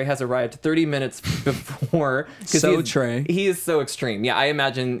where Trey has arrived 30 minutes before. Trey. He is so extreme. Yeah, I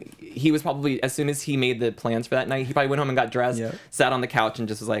imagine he was probably, as soon as he made the plans for that night, he probably went home and got dressed, sat on the couch and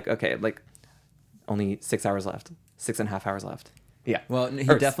just was like, okay, like only 6 hours left, 6.5 hours left. Yeah. Well, he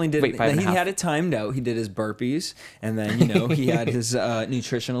Or, definitely did. wait, 5 and He a half. had it timed out. He did his burpees, and then he had his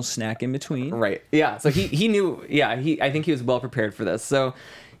nutritional snack in between. Right. Yeah. So he knew. Yeah. I think he was well prepared for this. So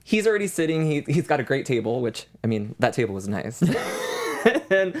he's already sitting. He's got a great table, which I mean, that table was nice.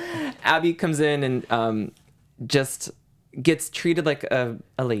 And Abby comes in and just gets treated like a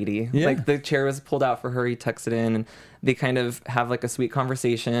lady. Yeah. Like the chair was pulled out for her. He tucks it in, and they kind of have like a sweet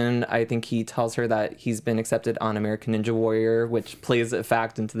conversation. I think he tells her that he's been accepted on American Ninja Warrior, which plays a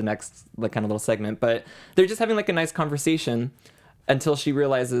fact into the next like kind of little segment. But they're just having like a nice conversation until she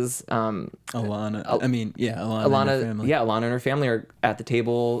realizes Alana. Alana and her family. Yeah, Alana and her family are at the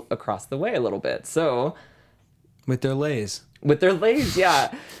table across the way a little bit. So With their lays.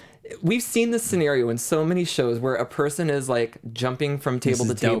 Yeah. We've seen this scenario in so many shows where a person is like jumping from table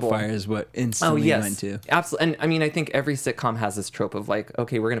to table. Doubtfire is what instantly went to. Absolutely. And I mean, I think every sitcom has this trope of like,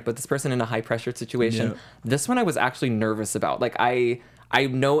 okay, we're going to put this person in a high pressure situation. Yep. This one I was actually nervous about. Like I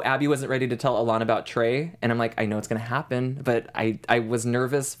know Abby wasn't ready to tell Alana about Trey, and I'm like, I know it's going to happen, but I was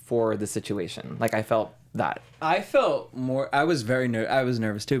nervous for the situation. Like I felt that. I felt more, I was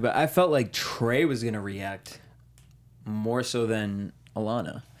nervous too, but I felt like Trey was going to react more so than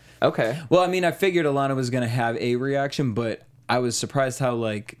Alana. Okay. Well, I mean, I figured Alana was going to have a reaction, but I was surprised how,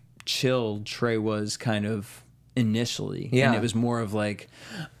 like, chilled Trey was kind of initially. Yeah. And it was more of like,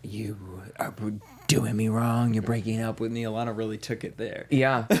 you are doing me wrong. You're breaking up with me. Alana really took it there.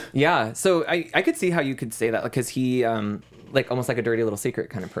 Yeah. Yeah. So I could see how you could say that because he, like, almost like a dirty little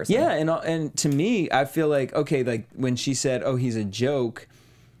secret kind of person. Yeah. And to me, I feel like, okay, like when she said, oh, he's a joke,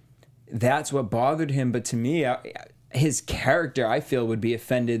 that's what bothered him. But to me, his character, I feel, would be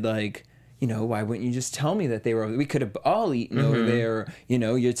offended, like, you know, why wouldn't you just tell me that we could have all eaten over there? Or, you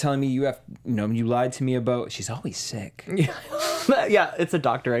know, you're telling me you lied to me about, she's always sick. Yeah. Yeah, it's a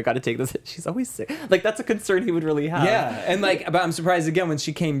doctor. I got to take this. She's always sick. Like, that's a concern he would really have. Yeah. And, like, but I'm surprised, again, when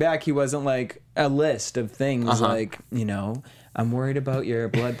she came back, he wasn't, like, a list of things like, you know, I'm worried about your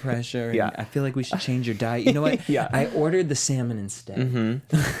blood pressure. Yeah. I feel like we should change your diet. You know what? Yeah. I ordered the salmon instead.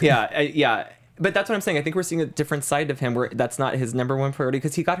 Yeah. But that's what I'm saying. I think we're seeing a different side of him where that's not his number one priority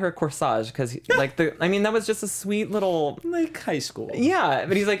because he got her a corsage because that was just a sweet little like high school. Yeah,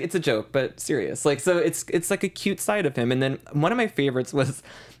 but he's like, it's a joke, but serious. Like, so it's like a cute side of him. And then one of my favorites was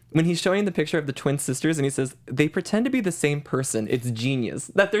when he's showing the picture of the twin sisters and he says, they pretend to be the same person. It's genius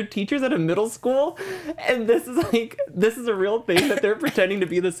that they're teachers at a middle school. And this is a real thing that they're pretending to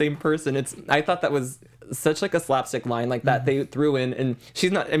be the same person. I thought that was such like a slapstick line like that they threw in, and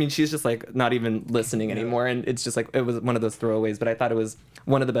she's just like not even listening anymore. And it's just like, it was one of those throwaways, but I thought it was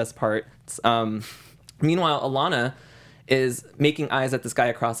one of the best parts. Meanwhile, Alana is making eyes at this guy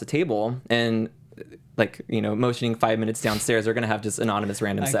across the table and like, you know, motioning 5 minutes downstairs. They're going to have just anonymous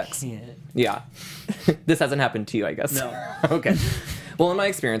random sex. Can't. Yeah. This hasn't happened to you, I guess. No. Okay. Well, in my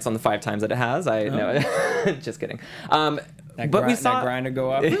experience on the 5 times that it has, I know. Just kidding. We saw that grinder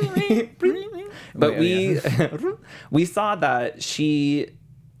go up. But we saw that she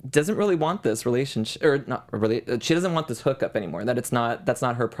doesn't really want this relationship, or not really. She doesn't want this hookup anymore. That's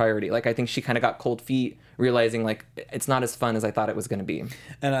not her priority. Like, I think she kind of got cold feet, realizing like it's not as fun as I thought it was going to be.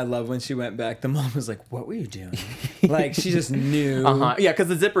 And I love when she went back. The mom was like, "What were you doing?" Like, she just knew. Yeah, because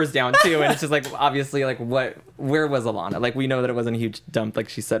the zipper's down too, and it's just like, obviously, like, where was Alana? Like, we know that it wasn't a huge dump like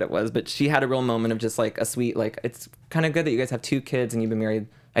she said it was, but she had a real moment of just like a sweet, like, it's kind of good that you guys have 2 kids and you've been married,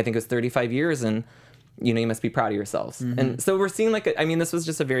 I think it was 35 years, and you know, you must be proud of yourselves. Mm-hmm. And so we're seeing like, this was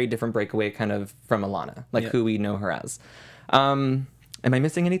just a very different breakaway kind of from Alana, like who we know her as. Am I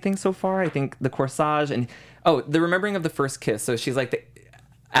missing anything so far? I think the corsage and, the remembering of the first kiss. So she's like,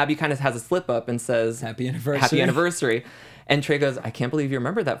 Abby kind of has a slip up and says, Happy anniversary. And Trey goes, I can't believe you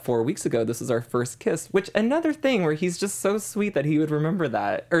remember that 4 weeks ago. This was our first kiss. Which, another thing where he's just so sweet that he would remember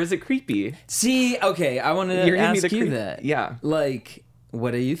that. Or is it creepy? See, okay, I want to ask you that. Yeah. Like,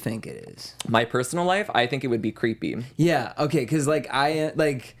 what do you think it is? My personal life, I think it would be creepy. Yeah, okay, because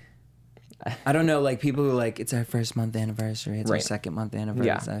I don't know, like, people who are like, it's our first month anniversary, it's our second month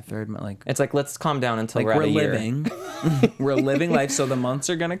anniversary, it's our third month, like... It's like, let's calm down until we're at a year. We're living life, so the months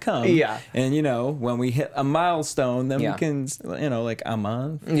are gonna come. Yeah. And, you know, when we hit a milestone, then we can, you know, like, a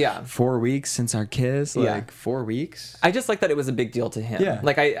month. Yeah. 4 weeks since our kiss, like, 4 weeks. I just like that it was a big deal to him. Yeah.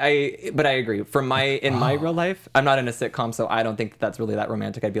 Like, but I agree. In my real life, I'm not in a sitcom, so I don't think that's really that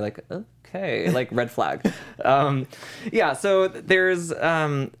romantic. I'd be like, okay, like, red flag. So there's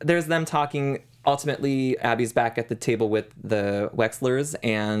them talking. Ultimately, Abby's back at the table with the Wexlers,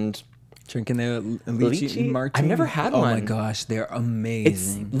 and Drinking the lychee martini. I've never had one. one. Oh my gosh, they're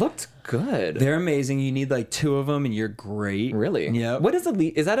amazing. It looked good. They're amazing. You need like 2 of them and you're great. Really? Yeah. What is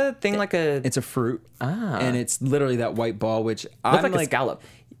is that a thing like a... It's a fruit. Ah. And it's literally that white ball, which Looks like a scallop.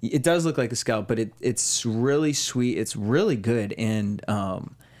 It does look like a scallop, but it's really sweet. It's really good. And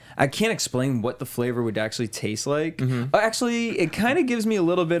I can't explain what the flavor would actually taste like. Mm-hmm. Actually, it kind of gives me a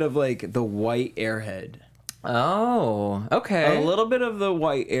little bit of like the white Airhead. Oh, okay. A little bit of the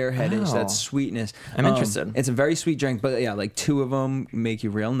white Airheadish, Oh. that sweetness. I'm interested. It's a very sweet drink, but yeah, like 2 of them make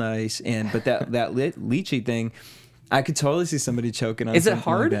you real nice. But that lychee thing, I could totally see somebody choking on. Is it something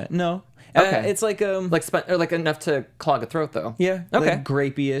hard? Like that. No. Okay. It's like like enough to clog a throat though. Yeah. Okay. Like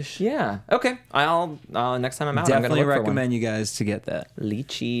grapey-ish. Yeah. Okay. I'll next time I'm out, Definitely I'm gonna look recommend you guys to get that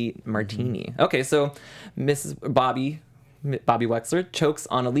lychee martini. Okay, so Mrs. Bobby Wexler chokes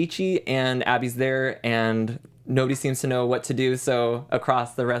on a lychee, and Abby's there, and nobody seems to know what to do. So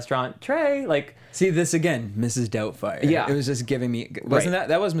across the restaurant, Trey, like, see this again, Mrs. Doubtfire. Yeah, it was just giving me. Wasn't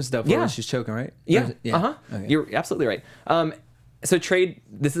that was Mrs. Doubtfire? Yeah, she's choking, right? Yeah. Okay. You're absolutely right. So Trey,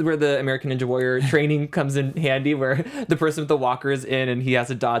 this is where the American Ninja Warrior training comes in handy, where the person with the walker is in and he has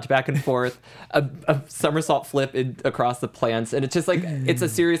to dodge back and forth, a somersault flip across the plants. And it's just like, it's a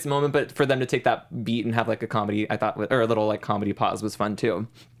serious moment, but for them to take that beat and have like a comedy, I thought, or a little like comedy pause was fun too.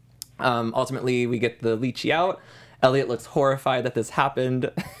 Ultimately, we get the lychee out. Elliot looks horrified that this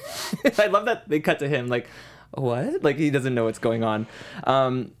happened. I love that they cut to him like, what? Like he doesn't know what's going on.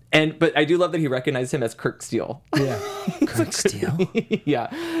 But I do love that he recognized him as Kirk Steele. Yeah. Kirk Steele?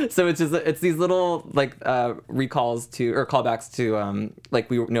 Yeah. So it's these little like recalls to, or callbacks to, like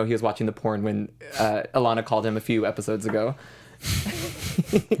we know he was watching the porn when Alana called him a few episodes ago.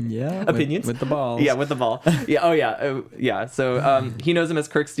 Yeah. Opinions? With the balls. Yeah, with the ball. Yeah. Oh yeah. Yeah. So he knows him as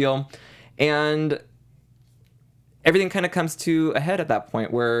Kirk Steele, and everything kind of comes to a head at that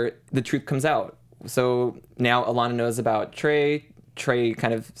point where the truth comes out. So now Alana knows about Trey. Trey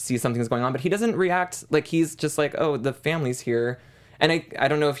kind of sees something's going on, but he doesn't react. Like he's just like, oh, the family's here. And I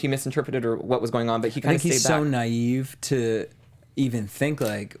don't know if he misinterpreted or what was going on, but he kind of stayed back. He's so naive to even think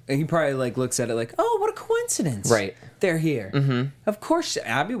like, he probably like looks at it like, oh, what a coincidence. Right. They're here. Mm-hmm. Of course,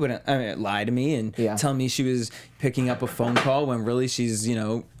 Abby wouldn't lie to me and tell me she was picking up a phone call when really she's,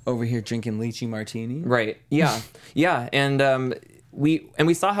 over here drinking lychee martini. Right. Yeah. Yeah. And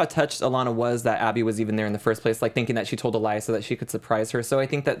we saw how touched Alana was that Abby was even there in the first place, like thinking that she told a lie so that she could surprise her. So I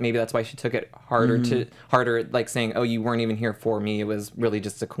think that maybe that's why she took it harder, like saying, oh, you weren't even here for me. It was really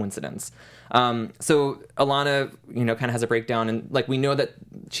just a coincidence. So Alana, kind of has a breakdown, and like we know that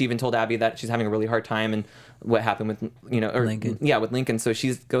she even told Abby that she's having a really hard time and what happened with, Lincoln. Yeah, with Lincoln. So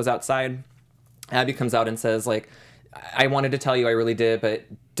she goes outside. Abby comes out and says, like, I wanted to tell you, I really did, but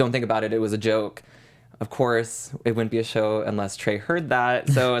don't think about it. It was a joke. Of course, it wouldn't be a show unless Trey heard that.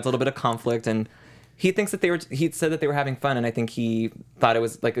 So it's a little bit of conflict. And he thinks that he said that they were having fun. And I think he thought it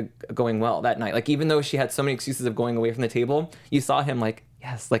was like going well that night. Like, even though she had so many excuses of going away from the table, you saw him like,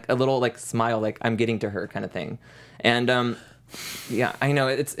 yes, like a little like smile, like I'm getting to her kind of thing. And yeah, I know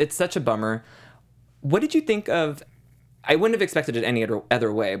it's such a bummer. What did you think of, I wouldn't have expected it any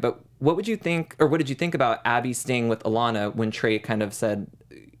other way, but what did you think about Abby staying with Alana when Trey kind of said,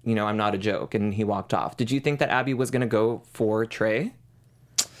 I'm not a joke, and he walked off? Did you think that Abby was going to go for Trey?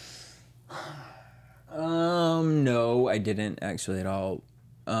 No, I didn't actually at all.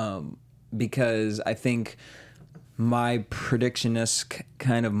 Because I think my prediction-esque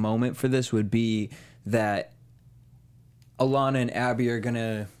kind of moment for this would be that Alana and Abby are going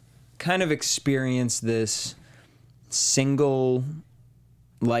to kind of experience this single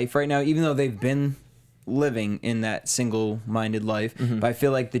life right now, even though they've been living in that single-minded life. Mm-hmm. But I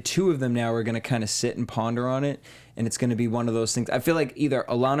feel like the two of them now are going to kind of sit and ponder on it, and it's going to be one of those things. I feel like either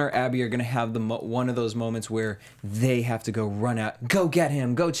Alana or Abby are going to have one of those moments where they have to go run out, go get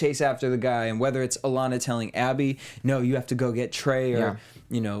him, go chase after the guy, and whether it's Alana telling Abby, no, you have to go get Trey, or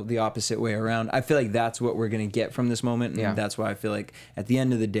the opposite way around. I feel like that's what we're going to get from this moment, and that's why I feel like at the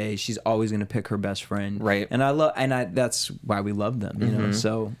end of the day, she's always going to pick her best friend, right? And that's why we love them, you know.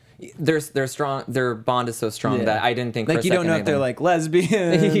 So they're strong. Their bond is so strong that I didn't think like for a you don't know if they're like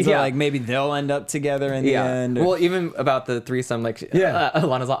lesbians or like maybe they'll end up together in the end. Well, even about the threesome, like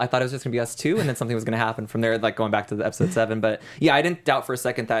Alana's, I thought it was just gonna be us two, and then something was gonna happen from there, like going back to the episode 7. But yeah, I didn't doubt for a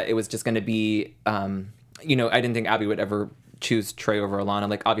second that it was just gonna be, I didn't think Abby would ever choose Trey over Alana.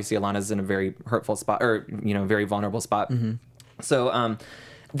 Like obviously Alana's in a very hurtful spot, or very vulnerable spot. Mm-hmm. So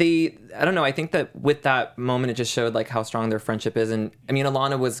I don't know, I think that with that moment it just showed like how strong their friendship is. And I mean,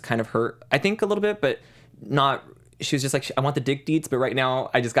 Alana was kind of hurt, I think, a little bit, but not she was just like, I want the dick deets, but right now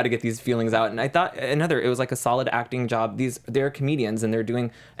I just got to get these feelings out. And I thought it was like a solid acting job. They're comedians and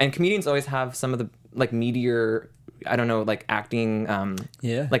and comedians always have some of the like meatier, I don't know, like acting,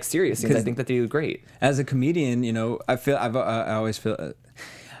 like serious scenes. I think that they do great. As a comedian, you know, I always feel,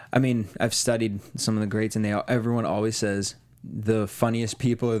 I mean, I've studied some of the greats, and everyone always says the funniest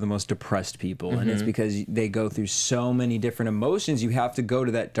people are the most depressed people, and it's because they go through so many different emotions. You have to go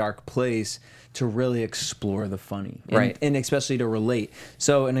to that dark place to really explore the funny, and especially to relate.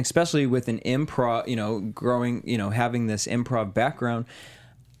 So, and especially with an improv, you know, growing, you know, having this improv background,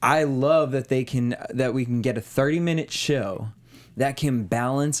 I love that we can get a 30-minute show that can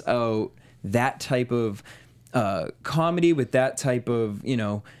balance out that type of comedy with that type of, you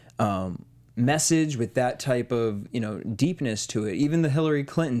know, message, with that type of, you know, deepness to it. Even the Hillary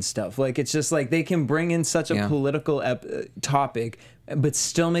Clinton stuff, like, it's just like they can bring in such a political topic, but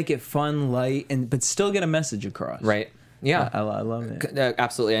still make it fun, light, but still get a message across. Right. Yeah, I love it.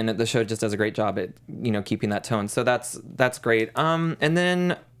 Absolutely, and the show just does a great job at, you know, keeping that tone. So that's great. And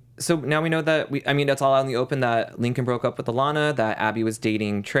then. So now we know that it's all out in the open that Lincoln broke up with Alana, that Abby was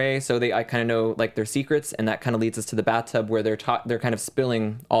dating Trey. So I kind of know like their secrets, and that kind of leads us to the bathtub where they're kind of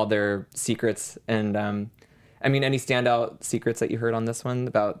spilling all their secrets. And any standout secrets that you heard on this one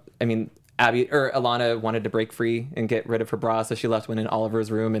about? Abby or Alana wanted to break free and get rid of her bra, so she left one in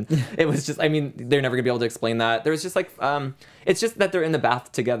Oliver's room, and it was just, they're never gonna be able to explain that. There was just like, it's just that they're in the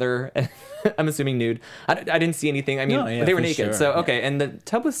bath together. I'm assuming nude. I didn't see anything. They were naked, so okay. And the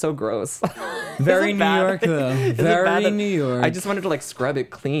tub was so gross. Very New York, though. Very New York. I just wanted to like scrub it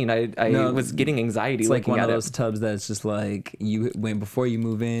clean. I was getting anxiety. It's like one of those it. tubs that's just like before you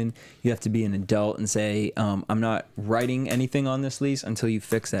move in, you have to be an adult and say, I'm not writing anything on this lease until you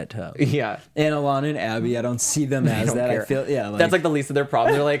fix that tub. Yeah. And Alana and Abby, I don't see them as that. Care. I feel that's like the least of their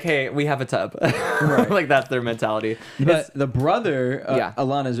problem. They're like, hey, we have a tub. Right. Like that's their mentality. But the brother,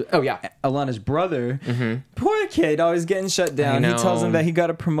 Alana's brother, poor kid, always getting shut down. He tells him that he got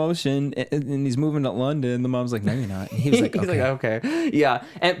a promotion and he's moving to London. The mom's like, no, you're not. And he was like, okay. He's like, okay. Yeah.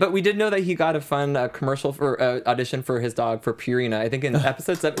 But we did know that he got a fun commercial for audition for his dog for Purina. I think in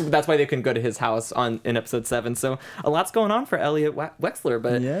episode 7. That's why they couldn't go to his house in episode 7. So a lot's going on for Elliot Wexler.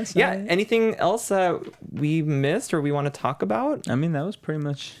 But anything else we missed or we want to talk about? That was pretty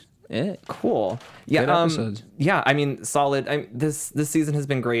much it. Cool. Yeah. Good episodes. Solid. This season has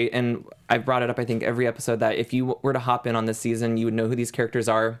been great, and I've brought it up, I think, every episode that if you were to hop in on this season, you would know who these characters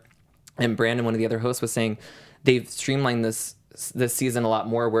are. And Brandon, one of the other hosts, was saying they've streamlined this season a lot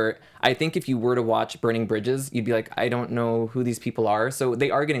more, where I think if you were to watch Burning Bridges, you'd be like, I don't know who these people are. So they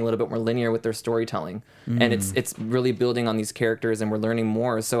are getting a little bit more linear with their storytelling, and it's really building on these characters, and we're learning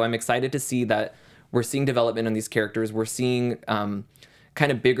more. So I'm excited to see that we're seeing development in these characters. We're seeing kind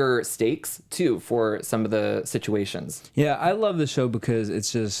of bigger stakes too for some of the situations. Yeah, I love the show because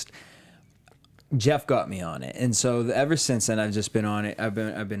it's just Jeff got me on it, and so ever since then I've just been on it. I've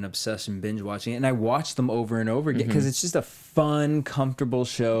been obsessed and binge watching it, and I watch them over and over again because it's just a fun, comfortable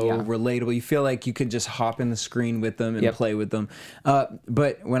show, relatable. You feel like you could just hop in the screen with them and play with them.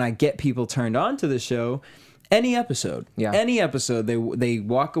 But when I get people turned on to the show, any episode, they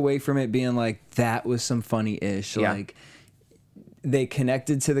walk away from it being like, that was some funny-ish, like. They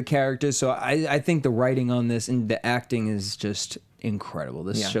connected to the characters, so I think the writing on this and the acting is just incredible.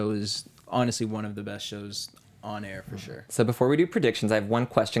 This show is honestly one of the best shows on air for sure. So before we do predictions, I have one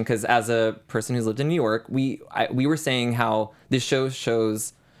question, because as a person who's lived in New York, we were saying how this show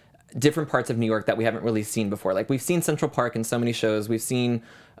shows different parts of New York that we haven't really seen before. Like, we've seen Central Park in so many shows. We've seen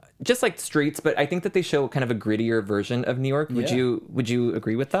just like streets, but I think that they show kind of a grittier version of New York. Would you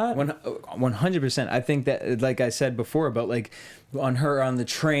agree with that? 100%. I think that, like I said before, about like on the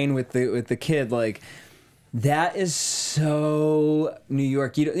train with the kid, like that is so New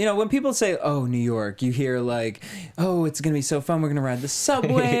York. You know, when people say, "Oh, New York," you hear like, "Oh, it's gonna be so fun. We're gonna ride the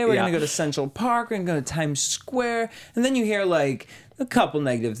subway. We're gonna go to Central Park. We're gonna go to Times Square," and then you hear like a couple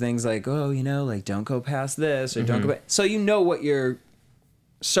negative things, like, "Oh, you know, like don't go past this or don't go." So you know what your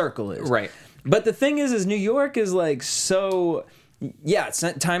circle is, right? But the thing is New York is like so. Yeah,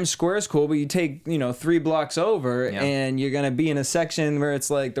 Times Square is cool, but you take 3 blocks over and you're gonna be in a section where it's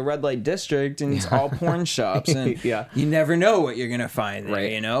like the red light district and it's all porn shops, and you never know what you're gonna find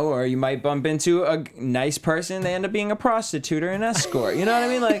there, or you might bump into a nice person, they end up being a prostitute or an escort. You know what I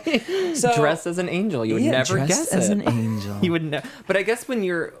mean? Like, so dressed as an angel, you would never guess as an angel. You would never. But I guess when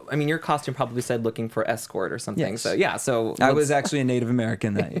your costume probably said looking for escort or something. Yes. So I was actually a Native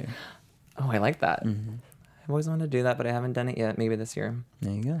American that year. Oh, I like that. I've always wanted to do that, but I haven't done it yet. Maybe this year.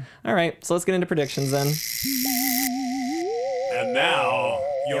 There you go. All right, so let's get into predictions then. And now,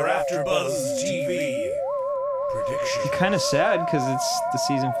 your AfterBuzz TV Kind of sad because it's the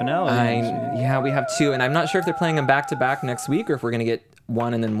season finale. Yeah, we have 2, and I'm not sure if they're playing them back to back next week or if we're gonna get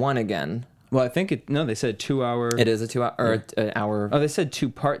 1 and then 1 again. Well, I think they said 2 hour. It is a 2 hour or an hour. Oh, they said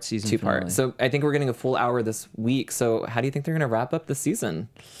 2-part season. 2-part. So I think we're getting a full hour this week. So how do you think they're gonna wrap up the season?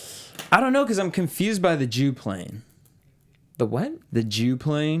 I don't know because I'm confused by the Jew plane. The what? The Jew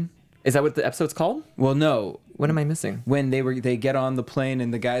plane. Is that what the episode's called? Well, no. What am I missing? When they get on the plane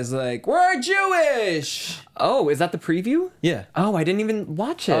and the guy's like, "We're Jewish." Oh, is that the preview? Yeah. Oh, I didn't even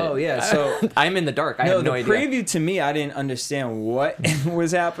watch it. Oh, yeah. So I'm in the dark. I have no idea. The preview to me, I didn't understand what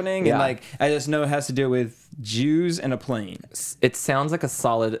was happening, and I just know it has to do with Jews and a plane. It sounds like a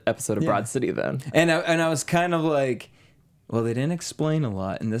solid episode of Broad City, then. And I was kind of like, well, they didn't explain a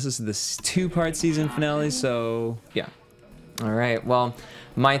lot, and this is the 2-part season finale, so yeah. All right. Well,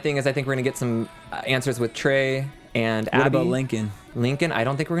 my thing is I think we're going to get some answers with Trey and Abby. What about Lincoln? Lincoln, I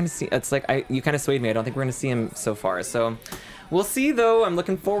don't think we're going to see. It's like you kind of swayed me. I don't think we're going to see him so far. So we'll see, though. I'm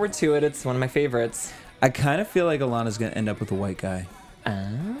looking forward to it. It's one of my favorites. I kind of feel like Alana's going to end up with a white guy.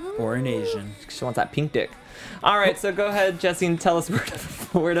 Or an Asian. She wants that pink dick. All right. So go ahead, Jesse, and tell us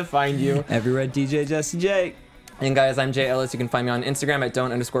where to find you. Everywhere DJ Jesse J. And guys, I'm Jay Ellis. You can find me on Instagram at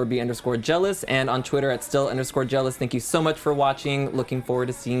don't_be_jealous and on Twitter at still_jealous. Thank you so much for watching. Looking forward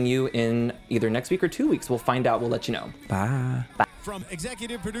to seeing you in either next week or 2 weeks. We'll find out. We'll let you know. Bye. Bye. From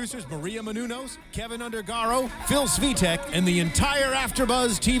executive producers Maria Menounos, Kevin Undergaro, Phil Svitek, and the entire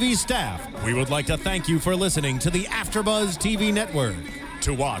AfterBuzz TV staff, we would like to thank you for listening to the AfterBuzz TV network.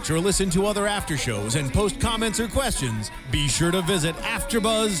 To watch or listen to other after shows and post comments or questions, be sure to visit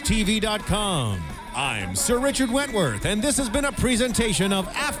AfterBuzzTV.com. I'm Sir Richard Wentworth, and this has been a presentation of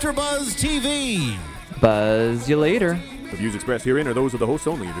AfterBuzz TV. Buzz you later. The views expressed herein are those of the hosts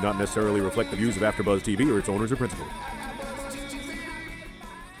only and do not necessarily reflect the views of AfterBuzz TV or its owners or principals.